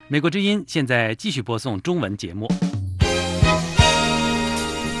美国之音现在继续播送中文节目。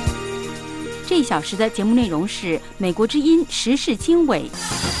这一小时的节目内容是美国之音时事经纬。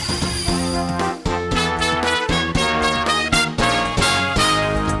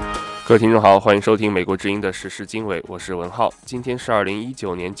各位听众好，欢迎收听美国之音的时事经纬，我是文浩。今天是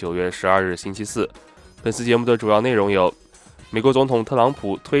2019年9月12日星期四。本次节目的主要内容有：美国总统特朗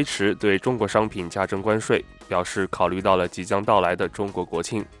普推迟对中国商品加征关税，表示考虑到了即将到来的中国国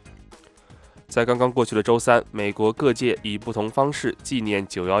庆。在刚刚过去的周三，美国各界以不同方式纪念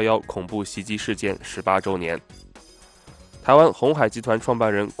911恐怖袭击事件18周年。台湾鸿海集团创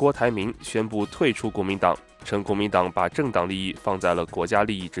办人郭台铭宣布退出国民党，称国民党把政党利益放在了国家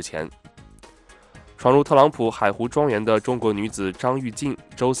利益之前。闯入特朗普海湖庄园的中国女子张玉静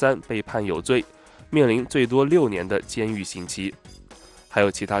周三被判有罪，面临最多6年的监狱刑期。还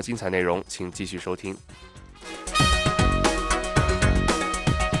有其他精彩内容，请继续收听。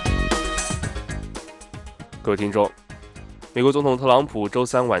各位听众，美国总统特朗普周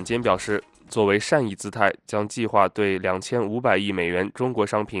三晚间表示，作为善意姿态，将计划对2500亿美元中国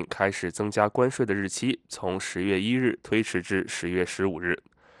商品开始增加关税的日期从10月1日推迟至10月15日。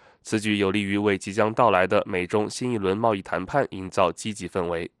此举有利于为即将到来的美中新一轮贸易谈判营造积极氛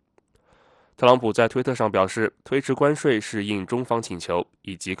围。特朗普在推特上表示，推迟关税是应中方请求，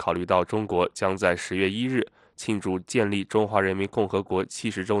以及考虑到中国将在10月1日庆祝建立中华人民共和国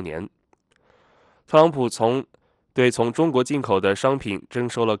70周年。特朗普对从中国进口的商品征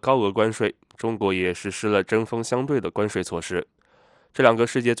收了高额关税，中国也实施了针锋相对的关税措施。这两个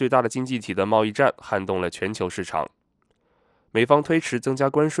世界最大的经济体的贸易战撼动了全球市场。美方推迟增加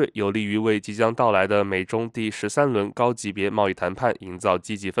关税，有利于为即将到来的美中第13轮高级别贸易谈判营造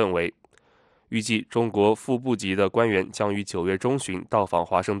积极氛围。预计中国副部级的官员将于9月中旬到访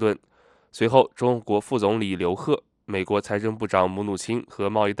华盛顿，随后中国副总理刘鹤、美国财政部长姆努钦和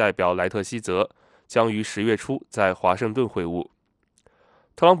贸易代表莱特希泽将于10月初在华盛顿会晤。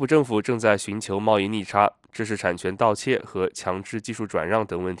特朗普政府正在寻求贸易逆差、知识产权盗窃和强制技术转让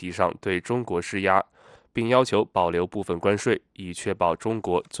等问题上对中国施压，并要求保留部分关税，以确保中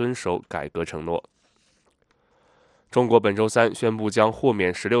国遵守改革承诺。中国本周三宣布将豁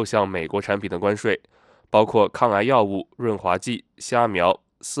免16项美国产品的关税，包括抗癌药物、润滑剂、虾苗、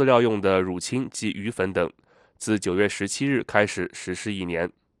饲料用的乳清及鱼粉等，自9月17日开始实施1年。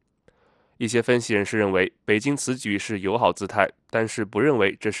一些分析人士认为，北京此举是友好姿态，但是不认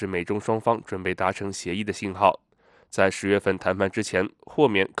为这是美中双方准备达成协议的信号。在10月份谈判之前，豁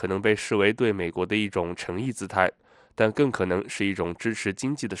免可能被视为对美国的一种诚意姿态，但更可能是一种支持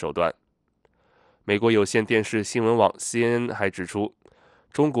经济的手段。美国有线电视新闻网 CNN 还指出，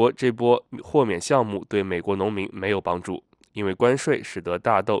中国这波豁免项目对美国农民没有帮助，因为关税使得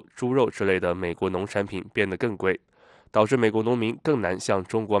大豆、猪肉之类的美国农产品变得更贵，导致美国农民更难向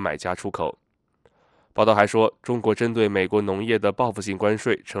中国买家出口。报道还说，中国针对美国农业的报复性关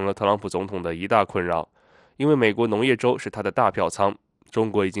税成了特朗普总统的一大困扰，因为美国农业州是他的大票仓，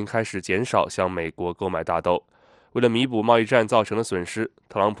中国已经开始减少向美国购买大豆。为了弥补贸易战造成的损失，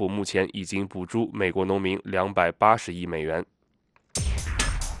特朗普目前已经补助美国农民280亿美元。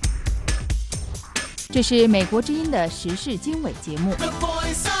这是美国之音的时事经纬节目。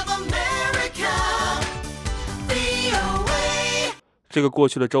这个过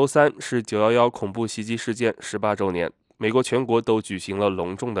去的周三是911恐怖袭击事件18周年，美国全国都举行了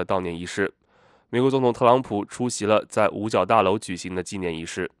隆重的悼念仪式。美国总统特朗普出席了在五角大楼举行的纪念仪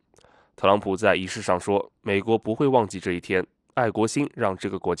式。特朗普在仪式上说，美国不会忘记这一天，爱国心让这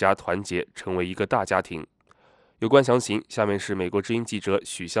个国家团结成为一个大家庭。有关详情，下面是美国之音记者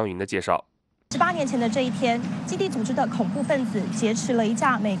许香云的介绍。18年前的这一天，基地组织的恐怖分子劫持了一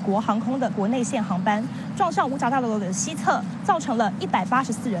架美国航空的国内线航班，撞上五角大楼的西侧，造成了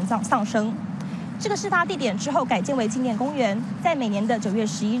184人丧生。这个事发地点之后改建为纪念公园，在每年的9月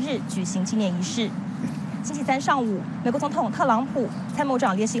11日举行纪念仪式。星期三上午，美国总统特朗普、参谋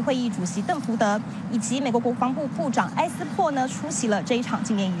长联席会议主席邓福德以及美国国防部部长埃斯珀出席了这一场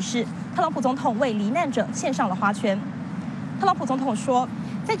纪念仪式。特朗普总统为罹难者献上了花圈。特朗普总统说，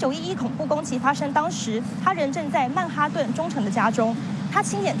在911恐怖攻击发生当时，他人正在曼哈顿中城的家中，他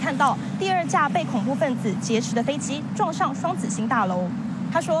亲眼看到第二架被恐怖分子劫持的飞机撞上双子星大楼。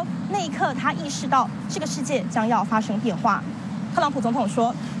他说，那一刻他意识到这个世界将要发生变化。特朗普总统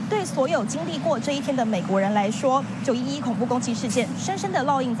说，对所有经历过这一天的美国人来说，911恐怖攻击事件深深地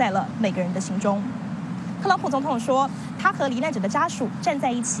烙印在了每个人的心中。特朗普总统说，他和罹难者的家属站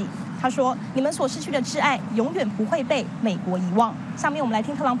在一起。他说，你们所失去的挚爱永远不会被美国遗忘。下面我们来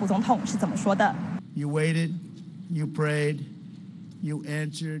听特朗普总统是怎么说的。You waited, you prayed, you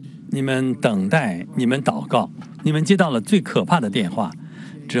answered. 你们等待，你们祷告，你们接到了最可怕的电话。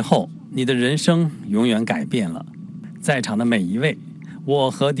之后，你的人生永远改变了。在场的每一位，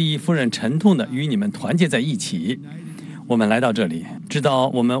我和第一夫人沉痛地与你们团结在一起。我们来到这里，知道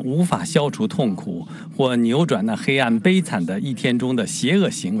我们无法消除痛苦或扭转那黑暗悲惨的一天中的邪恶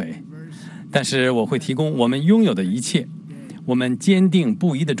行为，但是我会提供我们拥有的一切，我们坚定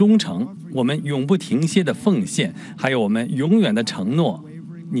不移的忠诚，我们永不停歇的奉献，还有我们永远的承诺。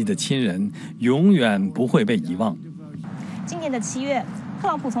你的亲人永远不会被遗忘。今年的7月，特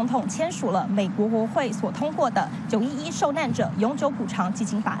朗普总统签署了美国国会所通过的911受难者永久补偿基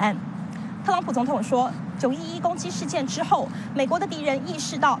金法案。特朗普总统说，911攻击事件之后，美国的敌人意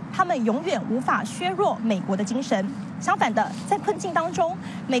识到他们永远无法削弱美国的精神。相反的，在困境当中，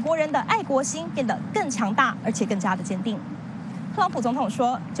美国人的爱国心变得更强大，而且更加的坚定。特朗普总统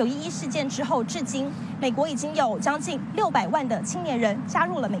说，911事件之后至今，美国已经有将近600万的青年人加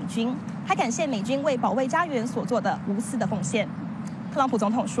入了美军。他感谢美军为保卫家园所做的无私的奉献。特朗普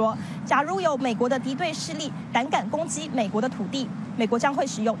总统说，假如有美国的敌对势力胆敢攻击美国的土地，美国将会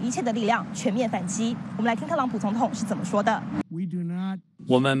使用一切的力量全面反击。我们来听特朗普总统是怎么说的。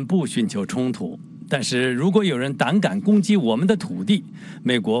我们不寻求冲突，但是如果有人胆敢攻击我们的土地，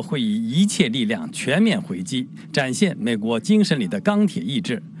美国会以一切力量全面回击，展现美国精神里的钢铁意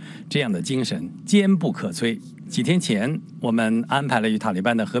志。这样的精神坚不可摧。几天前，我们安排了与塔利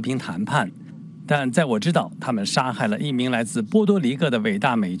班的和平谈判，但在我知道他们杀害了一名来自波多黎各的伟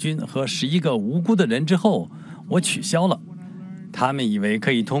大美军和11个无辜的人之后，我取消了。他们以为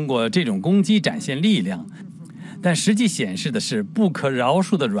可以通过这种攻击展现力量，但实际显示的是不可饶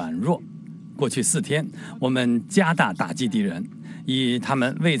恕的软弱。过去4天，我们加大打击敌人，以他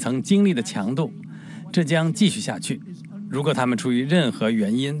们未曾经历的强度，这将继续下去。如果他们出于任何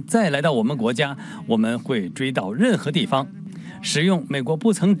原因再来到我们国家，我们会追到任何地方，使用美国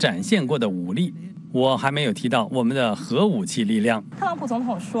不曾展现过的武力。我还没有提到我们的核武器力量。特朗普总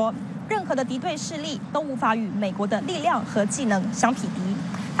统说，任何的敌对势力都无法与美国的力量和技能相匹敌。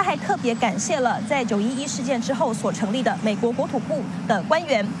他还特别感谢了在911事件之后所成立的美国国土部的官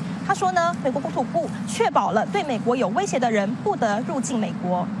员。他说呢，美国国土部确保了对美国有威胁的人不得入境美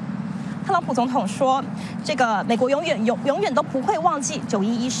国。特朗普总统说，这个美国永远都不会忘记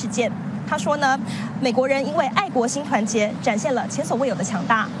911事件。他说呢，美国人因为爱国心团结，展现了前所未有的强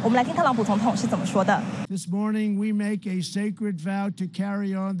大。我们来听特朗普总统是怎么说的。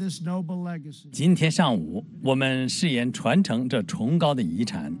今天上午，我们誓言传承这崇高的遗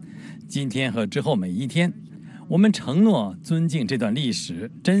产。今天和之后每一天，我们承诺尊敬这段历史，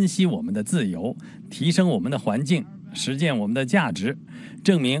珍惜我们的自由，提升我们的环境，实践我们的价值，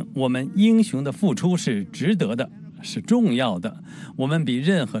证明我们英雄的付出是值得的，是重要的。我们比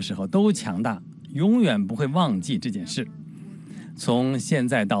任何时候都强大，永远不会忘记这件事。从现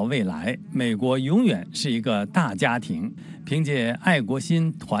在到未来，美国永远是一个大家庭，凭借爱国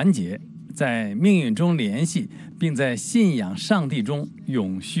心团结，在命运中联系，并在信仰上帝中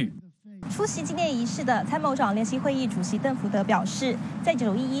永续。出席纪念仪式的参谋长联席会议主席邓福德表示，在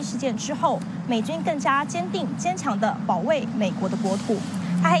911事件之后，美军更加坚定坚强地保卫美国的国土。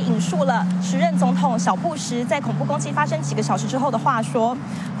他还引述了时任总统小布什在恐怖攻击发生几个小时之后的话说，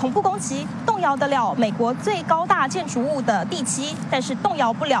恐怖攻击动摇得了美国最高大建筑物的地基，但是动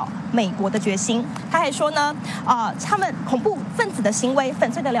摇不了美国的决心。他还说呢，他们恐怖分子的行为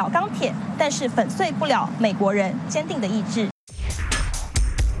粉碎得了钢铁，但是粉碎不了美国人坚定的意志。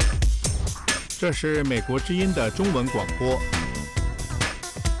这是美国之音的中文广播。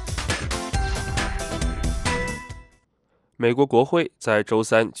美国国会在周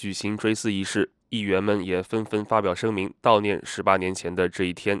3举行追思仪式，议员们也纷纷发表声明，悼念18年前的这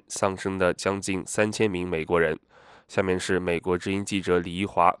一天丧生的将近3000名美国人。下面是美国之音记者李一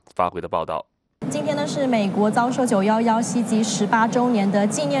华发回的报道。今天呢是美国遭受911袭击18周年的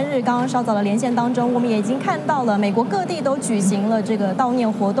纪念日。刚刚稍早的连线当中，我们也已经看到了美国各地都举行了这个悼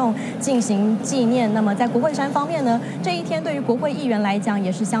念活动进行纪念。那么在国会山方面呢，这一天对于国会议员来讲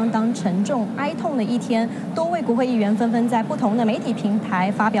也是相当沉重哀痛的一天。多位国会议员纷纷在不同的媒体平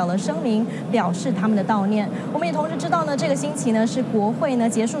台发表了声明，表示他们的悼念。我们也同时知道呢，这个星期呢是国会呢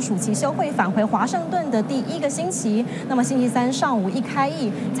结束暑期休会返回华盛顿的第1个星期。那么星期3上午一开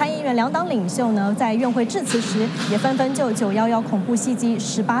议，参议院2党领袖呢在院会致辞时，也纷纷就911恐怖袭击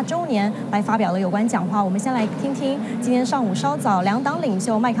18周年来发表了有关讲话。我们先来听听今天上午稍早2党领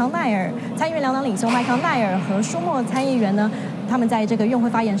袖麦康奈尔、参议院2党领袖麦康奈尔和舒默参议员呢，他们在这个院会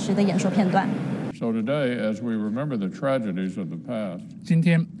发言时的演说片段。今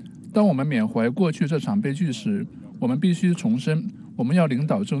天，当我们缅怀过去这场悲剧时，我们必须重申我们要领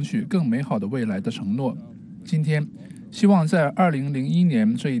导争取更美好的未来的承诺。今天，希望在2001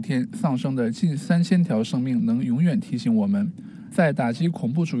年这一天丧生的近3000条生命能永远提醒我们，在打击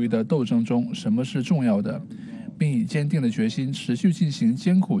恐怖主义的斗争中，什么是重要的，并以坚定的决心持续进行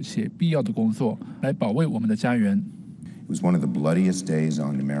艰苦且必要的工作，来保卫我们的家园。It was one of the bloodiest days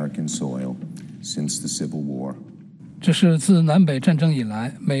on American soil since the Civil War. 这是自南北战争以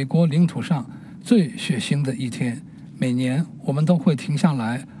来美国领土上最血腥的一天。每年我们都会停下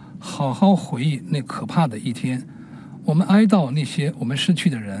来，好好回忆那可怕的一天。我们哀悼那些我们失去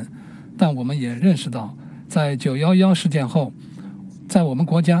的人，但我们也认识到，在911事件后，在我们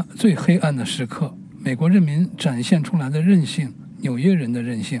国家最黑暗的时刻，美国人民展现出来的韧性，纽约人的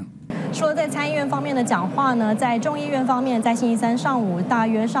韧性。除了在参议院方面的讲话呢，在众议院方面，在星期三上午，大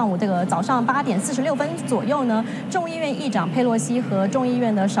约上午这个早上8点46分左右呢，众议院议长佩洛西和众议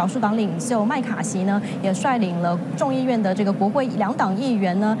院的少数党领袖麦卡锡呢，也率领了众议院的这个国会2党议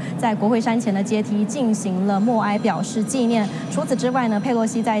员呢，在国会山前的阶梯进行了默哀，表示纪念。除此之外呢，佩洛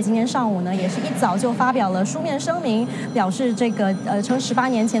西在今天上午呢，也是一早就发表了书面声明，表示这个从18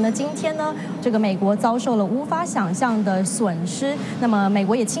年前的今天呢，这个美国遭受了无法想象的损失。那么美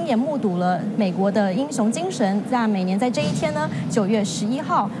国也亲眼目睹了美国的英雄精神，在每年在这一天呢，9月11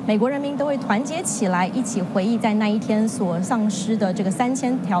号，美国人民都会团结起来，一起回忆在那一天所丧失的这个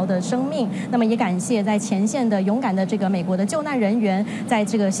3000条的生命。那么也感谢在前线的勇敢的这个美国的救难人员，在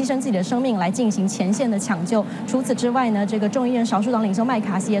这个牺牲自己的生命来进行前线的抢救。除此之外呢，这个众议院少数党领袖麦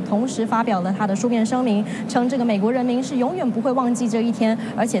卡锡也同时发表了他的书面声明，称这个美国人民是永远不会忘记这一天，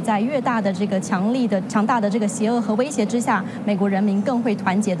而且在越大的这个强大的这个邪恶和威胁之下，美国人民更会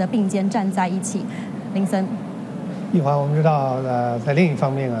团结的并肩站在一起。林森，一环我们知道，在另一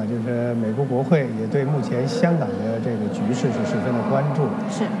方面啊，就是美国国会也对目前香港的这个局势是十分的关注。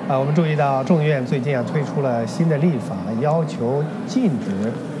是我们注意到众议院最近推出了新的立法，要求禁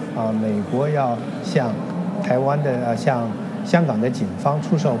止美国要向台湾的向香港的警方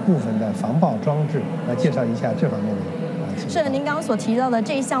出售部分的防爆装置。来介绍一下这方面的。是您刚刚所提到的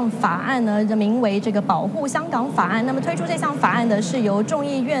这项法案呢，名为这个保护香港法案。那么推出这项法案的是由众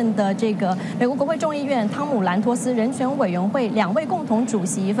议院的这个美国国会众议院汤姆兰托斯人权委员会2位共同主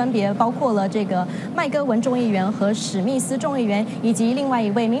席，分别包括了这个麦戈文众议员和史密斯众议员，以及另外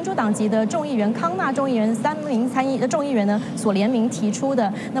一位民主党籍的众议员康纳众议员，3名众议员呢所联名提出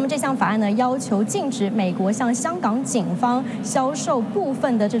的。那么这项法案呢，要求禁止美国向香港警方销售部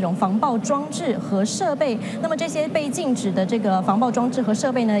分的这种防爆装置和设备。那么这些被禁止的这个防爆装置和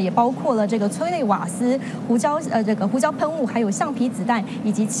设备呢，也包括了这个催泪瓦斯、胡椒喷雾，还有橡皮子弹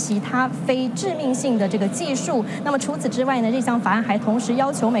以及其他非致命性的这个技术。那么除此之外呢，这项法案还同时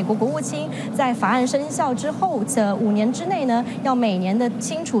要求美国国务卿在法案生效之后的5年之内呢，要每年的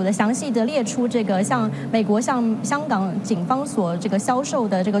清楚的详细的列出这个美国向香港警方所这个销售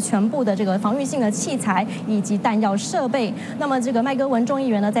的这个全部的这个防御性的器材以及弹药设备。那么这个麦戈文众议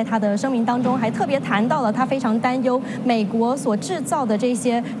员呢，在他的声明当中还特别谈到了他非常担忧美国所制造的这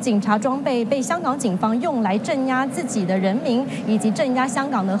些警察装备被香港警方用来镇压自己的人民，以及镇压香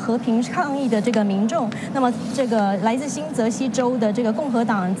港的和平抗议的这个民众。那么这个来自新泽西州的这个共和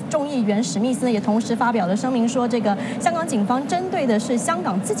党众议员史密斯呢，也同时发表了声明说，这个香港警方针对的是香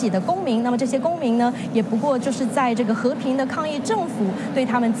港自己的公民，那么这些公民呢，也不过就是在这个和平的抗议政府对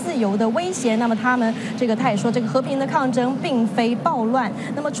他们自由的威胁。那么他也说，这个和平的抗争并非暴乱。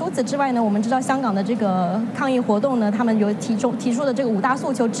那么除此之外呢，我们知道香港的这个抗议活动呢，他们有提出的这个5大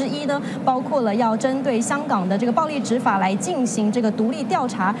诉求之一呢，包括了要针对香港的这个暴力执法来进行这个独立调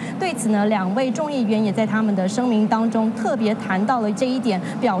查。对此呢，2位众议员也在他们的声明当中特别谈到了这一点，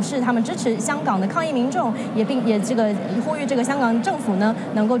表示他们支持香港的抗议民众，也这个呼吁这个香港政府呢，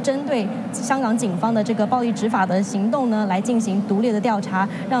能够针对香港警方的这个暴力执法的行动呢，来进行独立的调查，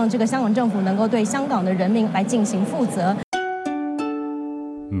让这个香港政府能够对香港的人民来进行负责。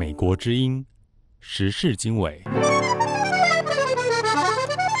美国之音时事经纬。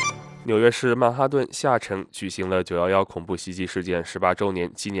纽约市曼哈顿下城举行了911恐怖袭击事件18周年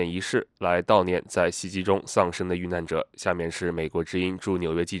纪念仪式，来悼念在袭击中丧生的遇难者。下面是美国之音驻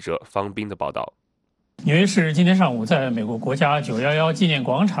纽约记者方斌的报道。纽约市今天上午在美国国家911纪念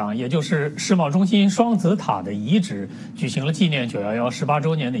广场，也就是世贸中心双子塔的遗址，举行了纪念911 18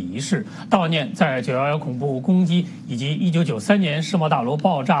周年的仪式，悼念在911恐怖攻击以及1993年世贸大楼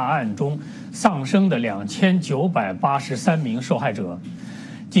爆炸案中丧生的2983名受害者。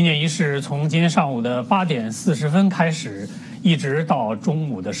纪念仪式从今天上午的8点40分开始，一直到中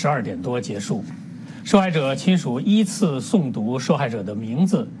午的12点多结束。受害者亲属依次诵读受害者的名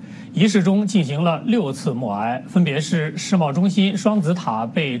字。仪式中进行了6次默哀，分别是世贸中心双子塔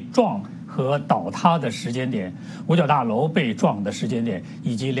被撞和倒塌的时间点、五角大楼被撞的时间点，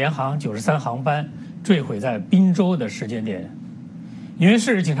以及联航93航班坠毁在宾州的时间点。纽约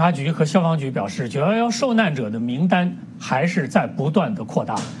市警察局和消防局表示，911受难者的名单还是在不断的扩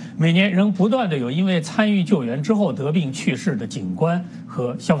大，每年仍不断的有因为参与救援之后得病去世的警官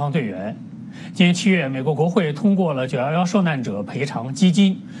和消防队员。今年7月，美国国会通过了911受难者赔偿基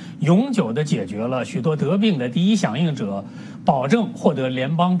金，永久地解决了许多得病的第一响应者保证获得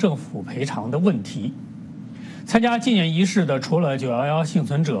联邦政府赔偿的问题。参加纪念仪式的除了911幸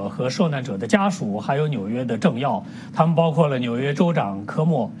存者和受难者的家属，还有纽约的政要，他们包括了纽约州长科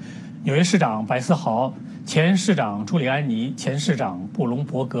莫、纽约市长白思豪、前市长朱利安尼、前市长布隆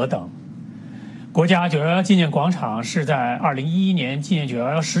伯格等。国家911纪念广场是在2011年纪念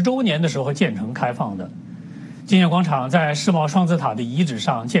911 10周年的时候建成开放的。纪念广场在世贸双子塔的遗址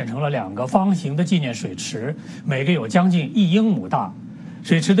上建成了2个方形的纪念水池，每个有将近1英亩大。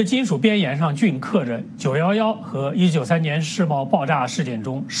水池的金属边沿上镌刻着911和1993年世贸爆炸事件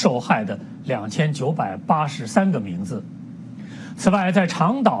中受害的2983个名字。此外，在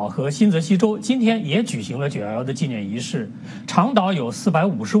长岛和新泽西州今天也举行了911的纪念仪式。长岛有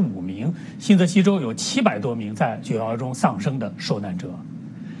455名，新泽西州有700多名在911中丧生的受难者。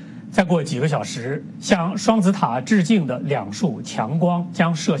再过几个小时，向双子塔致敬的2束强光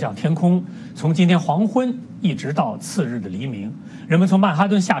将射向天空，从今天黄昏一直到次日的黎明，人们从曼哈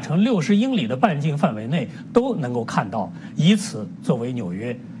顿下城60英里的半径范围内都能够看到，以此作为纽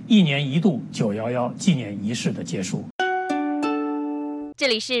约1年1度911纪念仪式的结束。这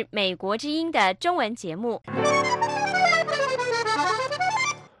里是美国之音的中文节目。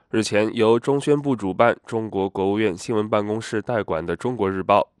日前，由中宣部主办、中国国务院新闻办公室代管的《中国日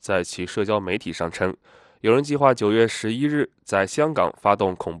报》在其社交媒体上称，有人计划9月11日在香港发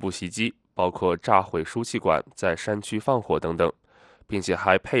动恐怖袭击，包括炸毁输气管、在山区放火等等，并且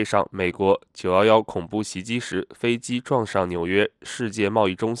还配上美国911恐怖袭击时飞机撞上纽约世界贸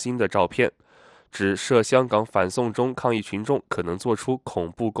易中心的照片，指涉香港反送中抗议群众可能做出恐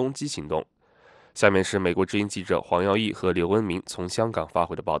怖攻击行动。下面是美国之音记者黄耀义和刘文明从香港发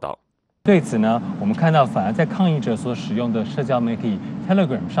回的报道。对此呢，我们看到反而在抗议者所使用的社交媒体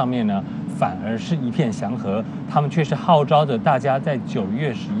Telegram 上面呢，反而是一片祥和，他们却是号召着大家在9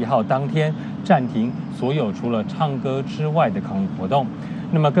月11号当天暂停所有除了唱歌之外的抗议活动。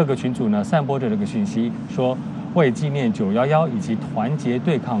那么各个群组呢散播着这个讯息，说为纪念911以及团结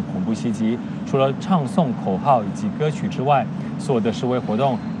对抗恐怖袭击，除了唱诵口号以及歌曲之外，所有的示威活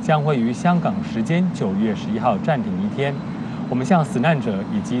动将会于香港时间9月11号暂停1天。我们向死难者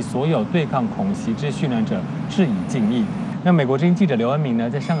以及所有对抗恐袭之殉难者致以敬意。那美国之音记者刘恩明呢，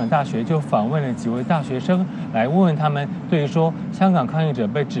在香港大学就访问了几位大学生，来问问他们对于说香港抗议者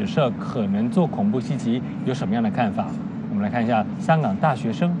被指涉可能做恐怖袭击有什么样的看法。我们来看一下香港大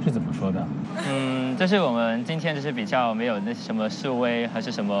学生是怎么说的。就是我们今天就是比较没有那什么示威还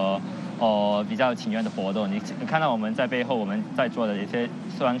是什么比较情愿的活动，你看到我们在背后我们在做的一些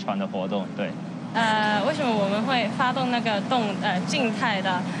宣传的活动，对。为什么我们会发动那个静态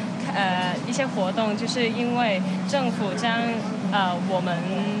的一些活动，就是因为政府将我们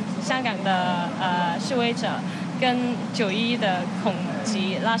香港的示威者跟911的恐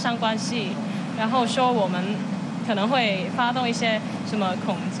击拉上关系，然后说我们可能会发动一些什么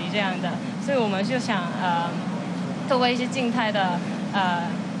恐击这样的，所以我们就想透过一些静态的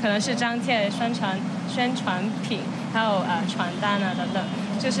可能是张贴宣传品，还有传单啊等等，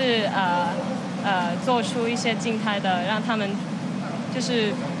就是做出一些静态的，让他们就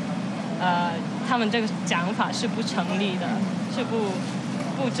是他们这个讲法是不成立的，是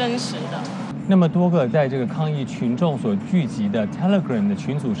不真实的。那么多个在这个抗议群众所聚集的 Telegram 的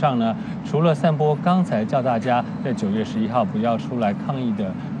群组上呢，除了散播刚才叫大家在9月11号不要出来抗议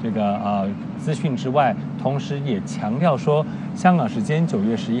的这个资讯之外，同时也强调说，香港时间9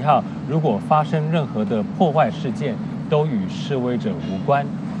月11号如果发生任何的破坏事件，都与示威者无关。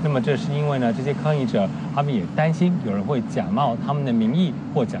那么这是因为呢，这些抗议者他们也担心有人会假冒他们的名义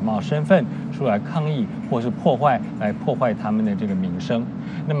或假冒身份出来抗议，或是破坏他们的这个名声。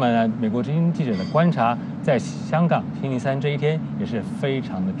那么呢，美国之音记者的观察，在香港星期三这一天也是非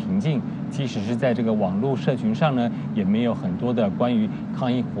常的平静，即使是在这个网络社群上呢，也没有很多的关于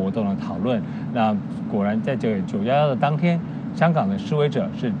抗议活动的讨论。那果然在这个911的当天，香港的示威者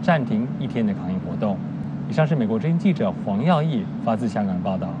是暂停1天的抗议活动。以上是美国之音记者黄耀义发自香港的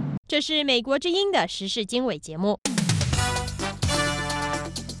报道。这是美国之音的时事经纬节目。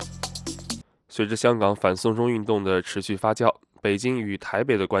随着香港反送中运动的持续发酵，北京与台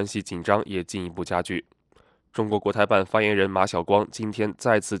北的关系紧张也进一步加剧。中国国台办发言人马晓光今天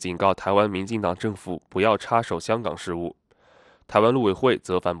再次警告台湾民进党政府不要插手香港事务。台湾陆委会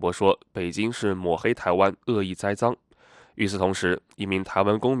则反驳说，北京是抹黑台湾，恶意栽赃。与此同时，一名台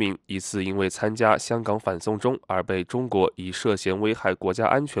湾公民疑似因为参加香港反送中而被中国以涉嫌危害国家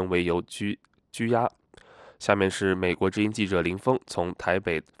安全为由拘押。下面是美国之音记者林峰从台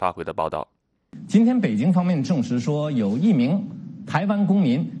北发回的报道。今天北京方面证实说，有1名台湾公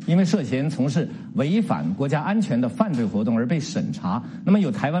民因为涉嫌从事违反国家安全的犯罪活动而被审查。那么有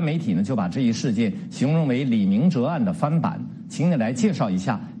台湾媒体呢就把这一事件形容为李明哲案的翻版，请你来介绍一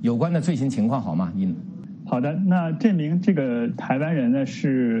下有关的最新情况好吗？好的，那这个台湾人呢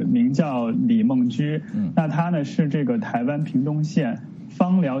是名叫李梦居，那他呢是这个台湾屏东县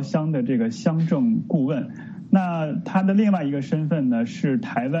枋寮乡的这个乡政顾问。那他的另外一个身份呢是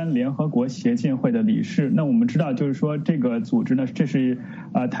台湾联合国协进会的理事。那我们知道，就是说这个组织呢，这是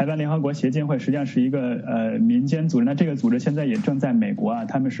台湾联合国协进会，实际上是一个民间组织。那这个组织现在也正在美国啊，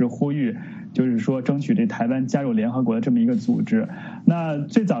他们是呼吁，就是说争取这台湾加入联合国的这么一个组织。那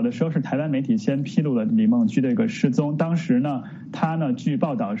最早的时候是台湾媒体先披露了李梦居的一个失踪，当时呢，他呢据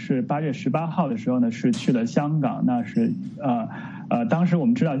报道是8月18号的时候呢是去了香港，那是当时我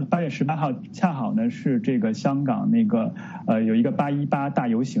们知道8月18号恰好呢是这个香港有一个818大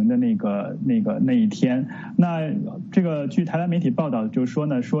游行的那一天。那这个据台湾媒体报道就是说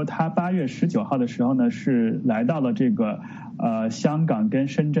呢，说他8月19号的时候呢是来到了这个香港跟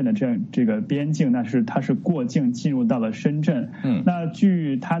深圳的这个边境，他是过境进入到了深圳。那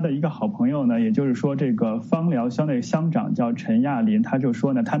据他的一个好朋友呢，也就是说这个枋寮乡的乡长叫陈亚林，他就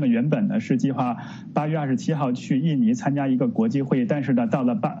说呢，他们原本呢是计划8月27号去印尼参加一个国际会议，但是呢到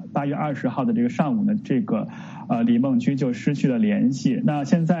了8月20号的这个上午呢，这个李梦居就失去了联系。那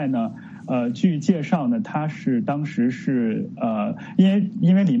现在呢据介绍呢，他是当时是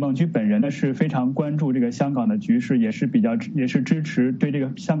因为李梦居本人呢是非常关注这个香港的局势，也是支持对这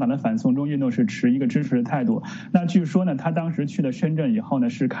个香港的反送中运动是持一个支持的态度。那据说呢，他当时去了深圳以后呢，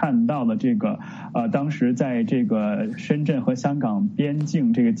是看到了这个当时在这个深圳和香港边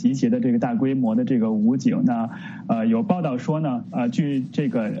境这个集结的这个大规模的这个武警。那有报道说呢，据这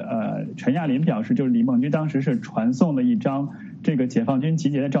个陈亚林表示，就是李梦居当时是传送了一张这个解放军集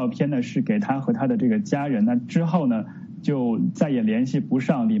结的照片呢，是给他和他的这个家人。那之后呢，就再也联系不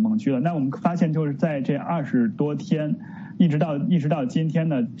上李梦居了。那我们发现，就是在这20多天，一直到今天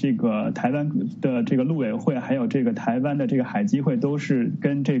呢，这个台湾的这个陆委会，还有这个台湾的这个海基会，都是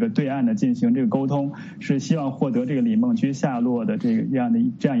跟这个对岸的进行这个沟通，是希望获得这个李梦居下落的这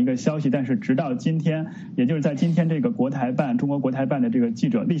样一个消息。但是直到今天，也就是在今天这个中国国台办的这个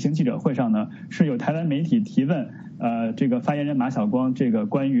例行记者会上呢，是有台湾媒体提问这个发言人马晓光这个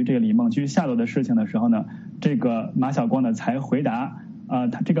关于这个李梦居下落的事情的时候呢，这个马晓光呢才回答。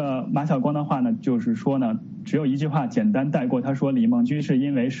他这个马晓光的话呢，就是说呢，只有一句话简单带过。他说李梦居是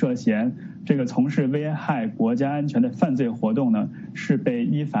因为涉嫌这个从事危害国家安全的犯罪活动呢，是被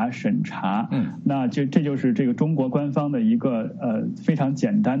依法审查。那这就是这个中国官方的一个非常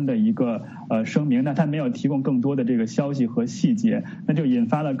简单的一个声明。那他没有提供更多的这个消息和细节，那就引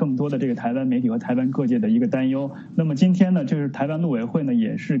发了更多的这个台湾媒体和台湾各界的一个担忧。那么今天呢，就是台湾陆委会呢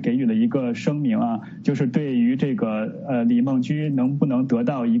也是给予了一个声明啊，就是对于这个李梦居能不能得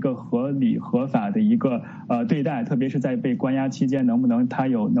到一个合理合法的一个对待，特别是在被关押期间，能不能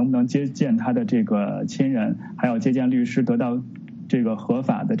接见他的这个亲人，还有接见律师，得到这个合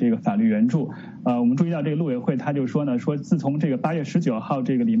法的这个法律援助。我们注意到这个陆委会他就说呢，说自从这个8月19号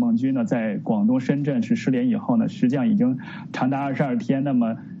这个李梦居呢在广东深圳是失联以后呢，实际上已经长达22天。那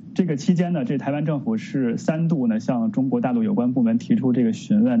么这个期间呢，这台湾政府是3度呢向中国大陆有关部门提出这个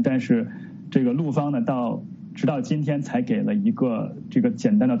询问，但是这个陆方呢直到今天才给了一个这个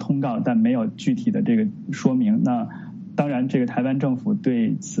简单的通告，但没有具体的这个说明。那当然这个台湾政府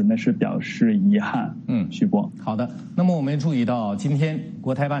对此呢是表示遗憾。徐波。好的，那么我们注意到今天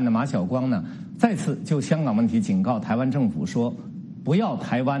国台办的马晓光呢再次就香港问题警告台湾政府说，不要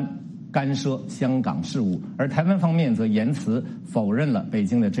台湾干涉香港事务，而台湾方面则言辞否认了北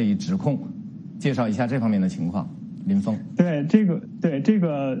京的这一指控。介绍一下这方面的情况。林峰。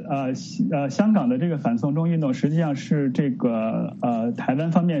香港的这个反送中运动，实际上是这个台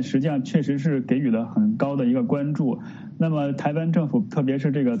湾方面实际上确实是给予了很高的一个关注。那么台湾政府，特别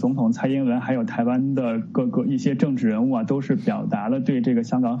是这个总统蔡英文，还有台湾的各个一些政治人物啊，都是表达了对这个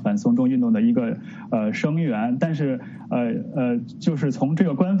香港反送中运动的一个声援。但是就是从这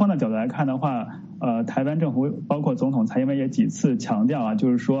个官方的角度来看的话，台湾政府包括总统蔡英文也几次强调啊，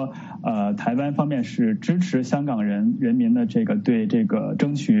就是说台湾方面是支持香港人民的这个对这个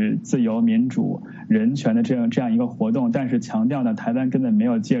争取自由民主人权的这样一个活动，但是强调呢台湾根本没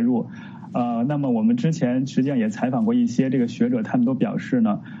有介入。那么我们之前实际上也采访过一些这个学者，他们都表示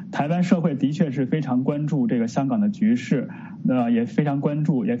呢，台湾社会的确是非常关注这个香港的局势，也非常关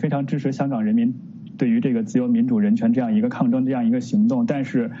注，也非常支持香港人民对于这个自由民主人权这样一个抗争这样一个行动，但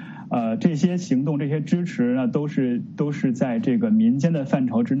是这些行动这些支持呢都是在这个民间的范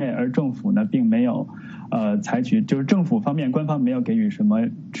畴之内，而政府呢并没有采取，就是政府方面官方没有给予什么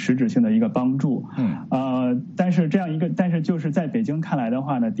实质性的一个帮助。但是就是在北京看来的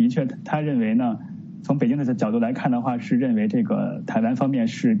话呢，的确他认为呢，从北京的角度来看的话，是认为这个台湾方面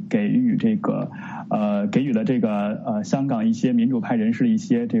是给予了这个香港一些民主派人士一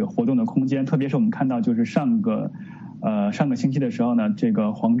些这个活动的空间，特别是我们看到就是上个星期的时候呢，这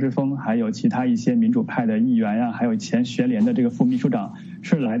个黄之锋还有其他一些民主派的议员呀，还有前学联的这个副秘书长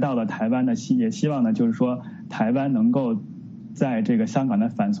是来到了台湾的，也希望呢就是说台湾能够在这个香港的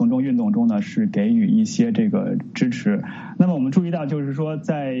反送中运动中呢是给予一些这个支持。那么我们注意到就是说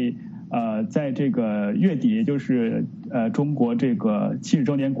在这个月底，也就是中国这个70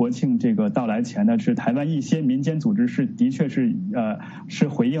周年国庆这个到来前呢，是台湾一些民间组织的确是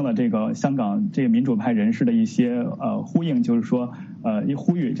回应了这个香港这个民主派人士的一些呼应，就是说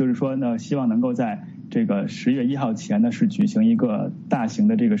呼吁，就是说呢，希望能够在这个10月1号前呢是举行一个大型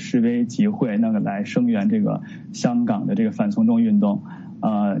的这个示威集会，那个来声援这个香港的这个反送中运动。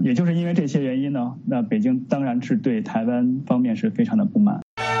也就是因为这些原因呢，那北京当然是对台湾方面是非常的不满。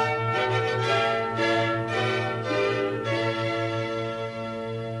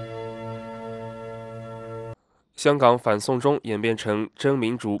香港反送中演变成争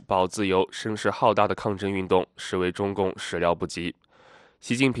民主、保自由，声势浩大的抗争运动，实为中共始料不及。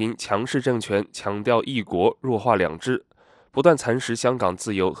习近平强势政权强调一国，弱化两制，不断蚕食香港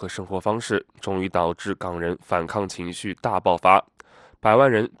自由和生活方式，终于导致港人反抗情绪大爆发，百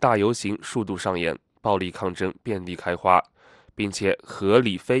万人大游行数度上演，暴力抗争遍地开花，并且和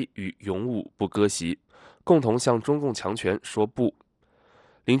理非与勇武不割席，共同向中共强权说不。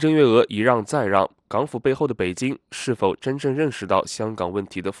林郑月娥一让再让，港府背后的北京是否真正认识到香港问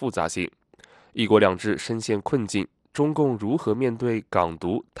题的复杂性？一国两制深陷困境，中共如何面对港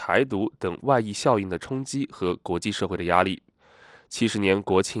独、台独等外溢效应的冲击和国际社会的压力？70年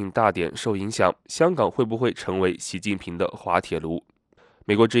国庆大典受影响，香港会不会成为习近平的滑铁卢？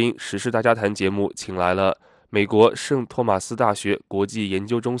美国之音时事大家谈节目请来了美国圣托马斯大学国际研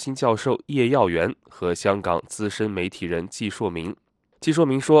究中心教授叶耀元和香港资深媒体人季硕明。季硕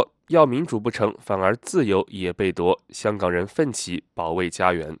明说，要民主不成，反而自由也被夺，香港人奋起保卫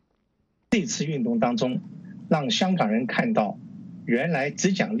家园。这次运动当中，让香港人看到原来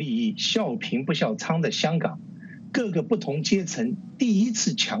只讲利益、笑贫不笑娼的香港，各个不同阶层第一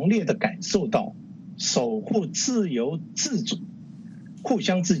次强烈的感受到守护自由自主，互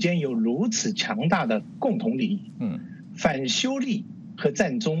相之间有如此强大的共同利益。反修例和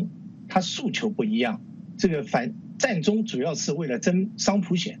战中，它诉求不一样。这个战中主要是为了争商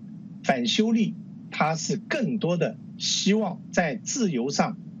普选，反修例它是更多的希望在自由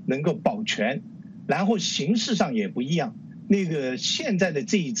上能够保全，然后形式上也不一样。那个现在的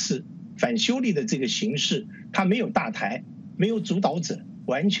这一次反修例的这个形式，它没有大台，没有主导者，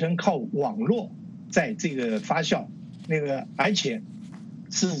完全靠网络在这个发酵，而且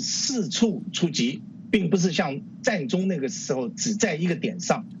是四处出击，并不是像战中那个时候只在一个点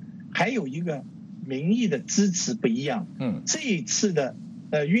上，还有一个民意的支持不一样。这一次的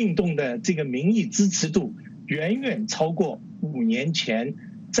运动的这个民意支持度远远超过5年前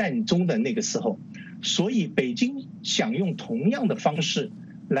战中的那个时候，所以北京想用同样的方式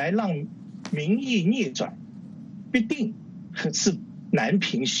来让民意逆转，必定是难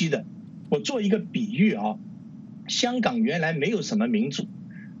平息的。我做一个比喻啊，香港原来没有什么民主，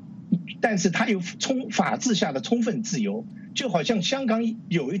但是它有法治下的充分自由，就好像香港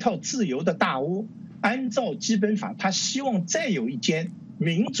有一套自由的大屋，按照基本法，它希望再有一间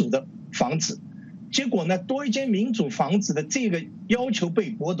民主的房子，结果呢，多一间民主房子的这个要求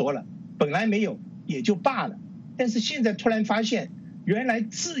被剥夺了，本来没有也就罢了，但是现在突然发现，原来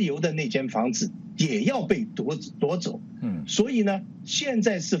自由的那间房子也要被夺走。所以呢，现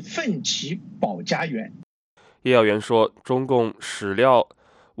在是奋起保家园。叶耀元说，中共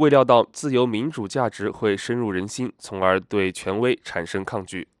未料到自由民主价值会深入人心，从而对权威产生抗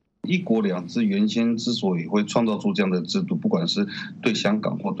拒。一国两制原先之所以会创造出这样的制度，不管是对香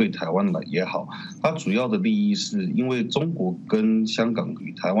港或对台湾来也好，它主要的利益是因为中国跟香港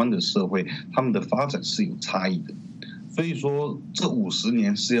与台湾的社会，他们的发展是有差异的，所以说这50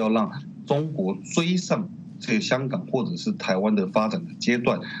年是要让中国追上这个香港或者是台湾的发展的阶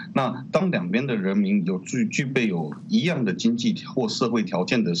段。那当两边的人民具备有一样的经济或社会条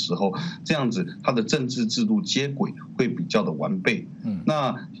件的时候，这样子它的政治制度接轨会比较的完备。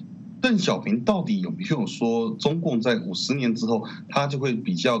那邓小平到底有没有说中共在50年之后，他就会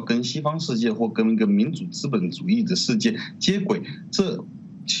比较跟西方世界或跟一个民主资本主义的世界接轨？这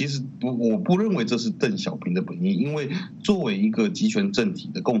其实我不认为这是邓小平的本意，因为作为一个集权政体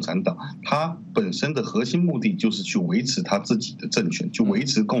的共产党，它本身的核心目的就是去维持他自己的政权，去维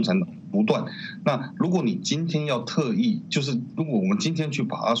持共产党不断。那如果你今天要特意，就是如果我们今天去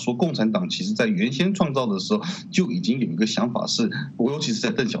把它说共产党，其实在原先创造的时候就已经有一个想法是，尤其是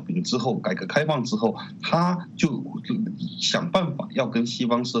在邓小平之后，改革开放之后，他就想办法要跟西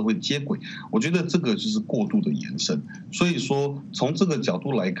方社会接轨。我觉得这个就是过度的延伸。所以说，从这个角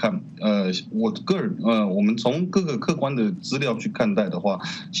度来看，我个人，我们从各个客观的资料去看待的话，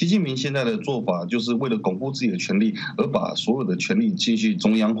习近平现在的做法就是为了巩固自己的权利，而把所有的权力继续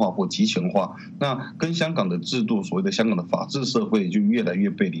中央化或集权化。那跟香港的制度，所谓的香港的法治社会就越来越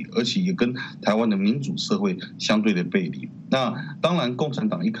背离，而且也跟台湾的民主社会相对的背离。那当然，共产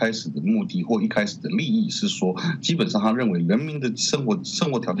党一开始的目的或一开始的利益是说，基本上他认为人民的生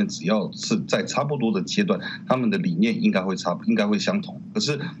活条件只要是在差不多的阶段，他们的理念应该会相同。可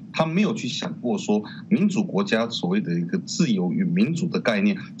是他没有去想过说，民主国家所谓的一个自由与民主的概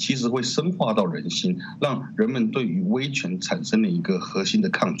念，其实会深化到人心，让人们对于威权产生了一个核心的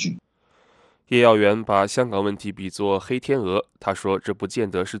抗拒。叶耀元把香港问题比作黑天鹅，他说这不见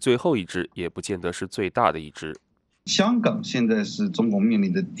得是最后一只，也不见得是最大的一只。香港现在是中国面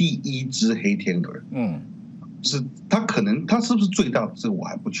临的第一只黑天鹅，是它是不是最大的，这个我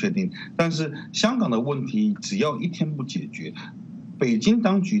还不确定。但是香港的问题只要一天不解决，北京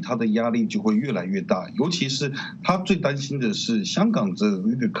当局它的压力就会越来越大，尤其是他最担心的是香港这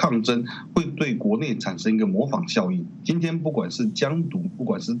一个抗争会对国内产生一个模仿效应。今天不管是疆独，不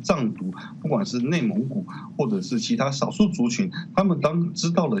管是藏独，不管是内蒙古，或者是其他少数族群，他们当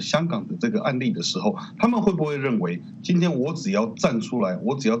知道了香港的这个案例的时候，他们会不会认为今天我只要站出来，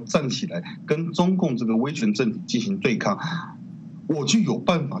我只要站起来跟中共这个威权政体进行对抗，我就有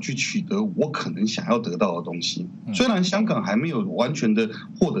办法去取得我可能想要得到的东西。虽然香港还没有完全的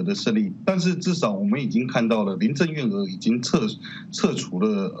获得的胜利，但是至少我们已经看到了林郑月娥已经撤除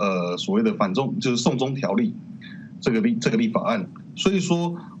了所谓的就是送中条例这个立法案。所以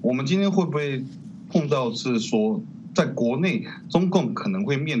说，我们今天会不会碰到是说，在国内中共可能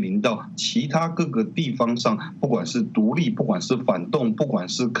会面临到其他各个地方上，不管是独立，不管是反动，不管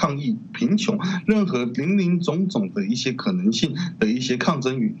是抗议贫穷，任何林林总总的一些可能性的一些抗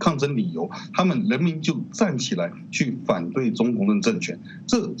争理由，他们人民就站起来去反对中共的政权。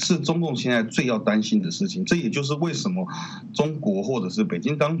这是中共现在最要担心的事情。这也就是为什么中国或者是北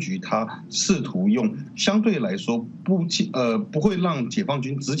京当局他试图用相对来说不会让解放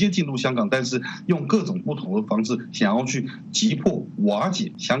军直接进入香港，但是用各种不同的方式想要去击破瓦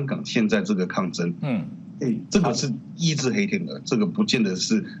解香港现在这个抗争。这个是一只黑天鹅，这个不见得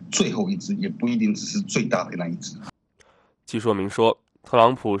是最后一只，也不一定只是最大的那一只。据说明说，特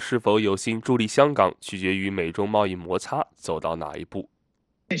朗普是否有心助力香港，取决于美中贸易摩擦走到哪一步。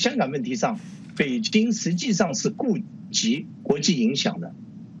在香港问题上，北京实际上是顾及国际影响的。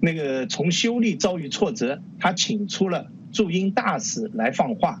那个从修例遭遇挫折，他请出了驻英大使来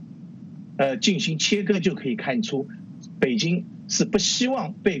放话，进行切割，就可以看出，北京是不希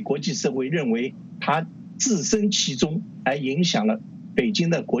望被国际社会认为他置身其中，而影响了北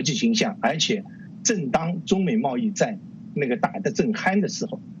京的国际形象。而且，正当中美贸易战那个打得正酣的时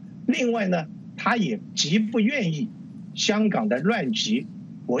候，另外呢，他也极不愿意香港的乱局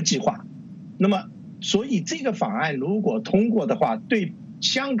国际化。那么，所以这个法案如果通过的话，对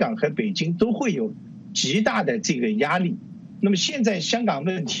香港和北京都会有极大的这个压力。那么现在香港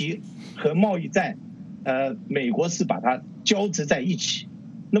问题和贸易战，美国是把它交织在一起。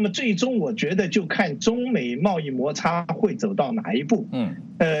那么最终我觉得就看中美贸易摩擦会走到哪一步。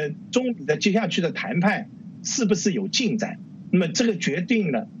中美的接下去的谈判是不是有进展？那么这个决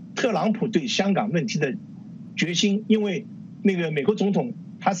定了特朗普对香港问题的决心，因为那个美国总统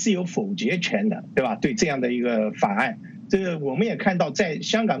他是有否决权的，对吧？对这样的一个法案，这个我们也看到在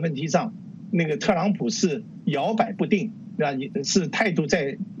香港问题上，那个特朗普是摇摆不定，是态度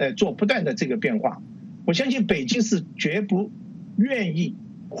在做不断的这个变化。我相信北京是绝不愿意，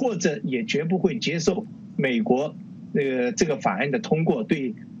或者也绝不会接受美国这个法案的通过，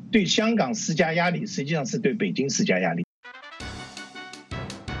对香港施加压力，实际上是对北京施加压力。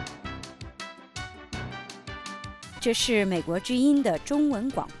这是美国之音的中文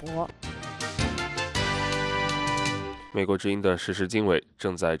广播。美国之音的时事经纬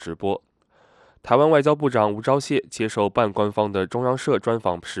正在直播。台湾外交部长吴钊燮接受半官方的中央社专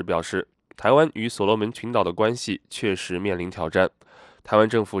访时表示，台湾与所罗门群岛的关系确实面临挑战，台湾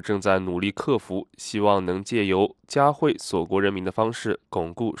政府正在努力克服，希望能借由嘉惠所国人民的方式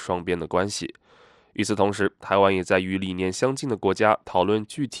巩固双边的关系。与此同时，台湾也在与理念相近的国家讨论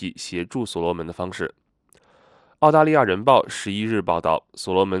具体协助所罗门的方式。澳大利亚人报11日报道，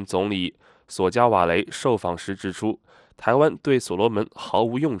所罗门总理索加瓦雷受访时指出，台湾对所罗门毫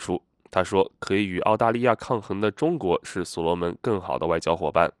无用处。他说，可以与澳大利亚抗衡的中国是所罗门更好的外交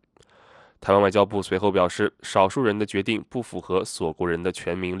伙伴。台湾外交部随后表示，少数人的决定不符合所国人的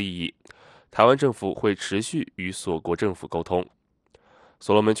全民利益，台湾政府会持续与所国政府沟通。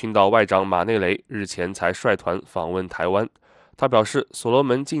所罗门群岛外长马内雷日前才率团访问台湾，他表示，所罗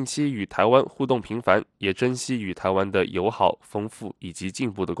门近期与台湾互动频繁，也珍惜与台湾的友好、丰富以及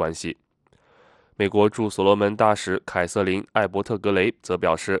进步的关系。美国驻所罗门大使凯瑟琳·艾伯特格雷则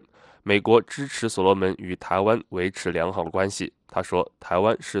表示，美国支持所罗门与台湾维持良好关系。他说，台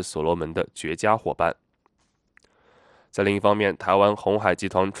湾是所罗门的绝佳伙伴。在另一方面，台湾鸿海集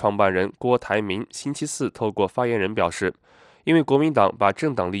团创办人郭台铭星期四透过发言人表示，因为国民党把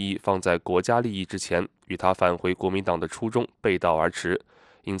政党利益放在国家利益之前，与他返回国民党的初衷背道而驰，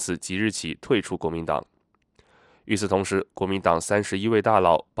因此即日起退出国民党。与此同时，国民党31位大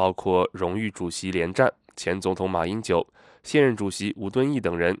佬，包括荣誉主席连战、前总统马英九、现任主席吴敦义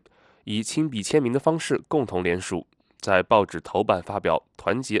等人，以亲笔签名的方式共同联署，在报纸头版发表“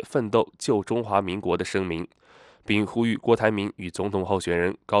团结奋斗救中华民国”的声明，并呼吁郭台铭与总统候选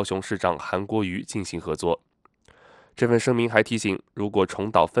人高雄市长韩国瑜进行合作。这份声明还提醒，如果重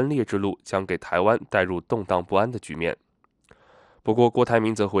蹈分裂之路，将给台湾带入动荡不安的局面。不过，郭台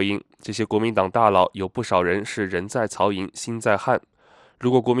铭则回应，这些国民党大佬有不少人是人在曹营心在汉，如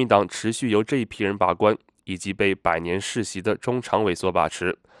果国民党持续由这一批人把关，以及被百年世袭的中常委所把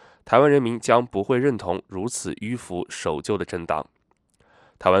持，台湾人民将不会认同如此迂腐守旧的政党。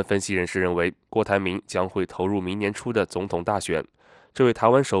台湾分析人士认为，郭台铭将会投入明年初的总统大选，这位台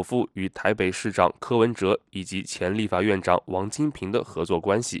湾首富与台北市长柯文哲以及前立法院长王金平的合作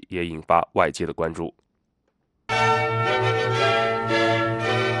关系也引发外界的关注。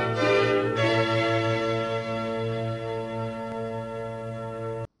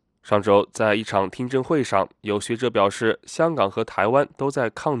上周，在一场听证会上，有学者表示，香港和台湾都在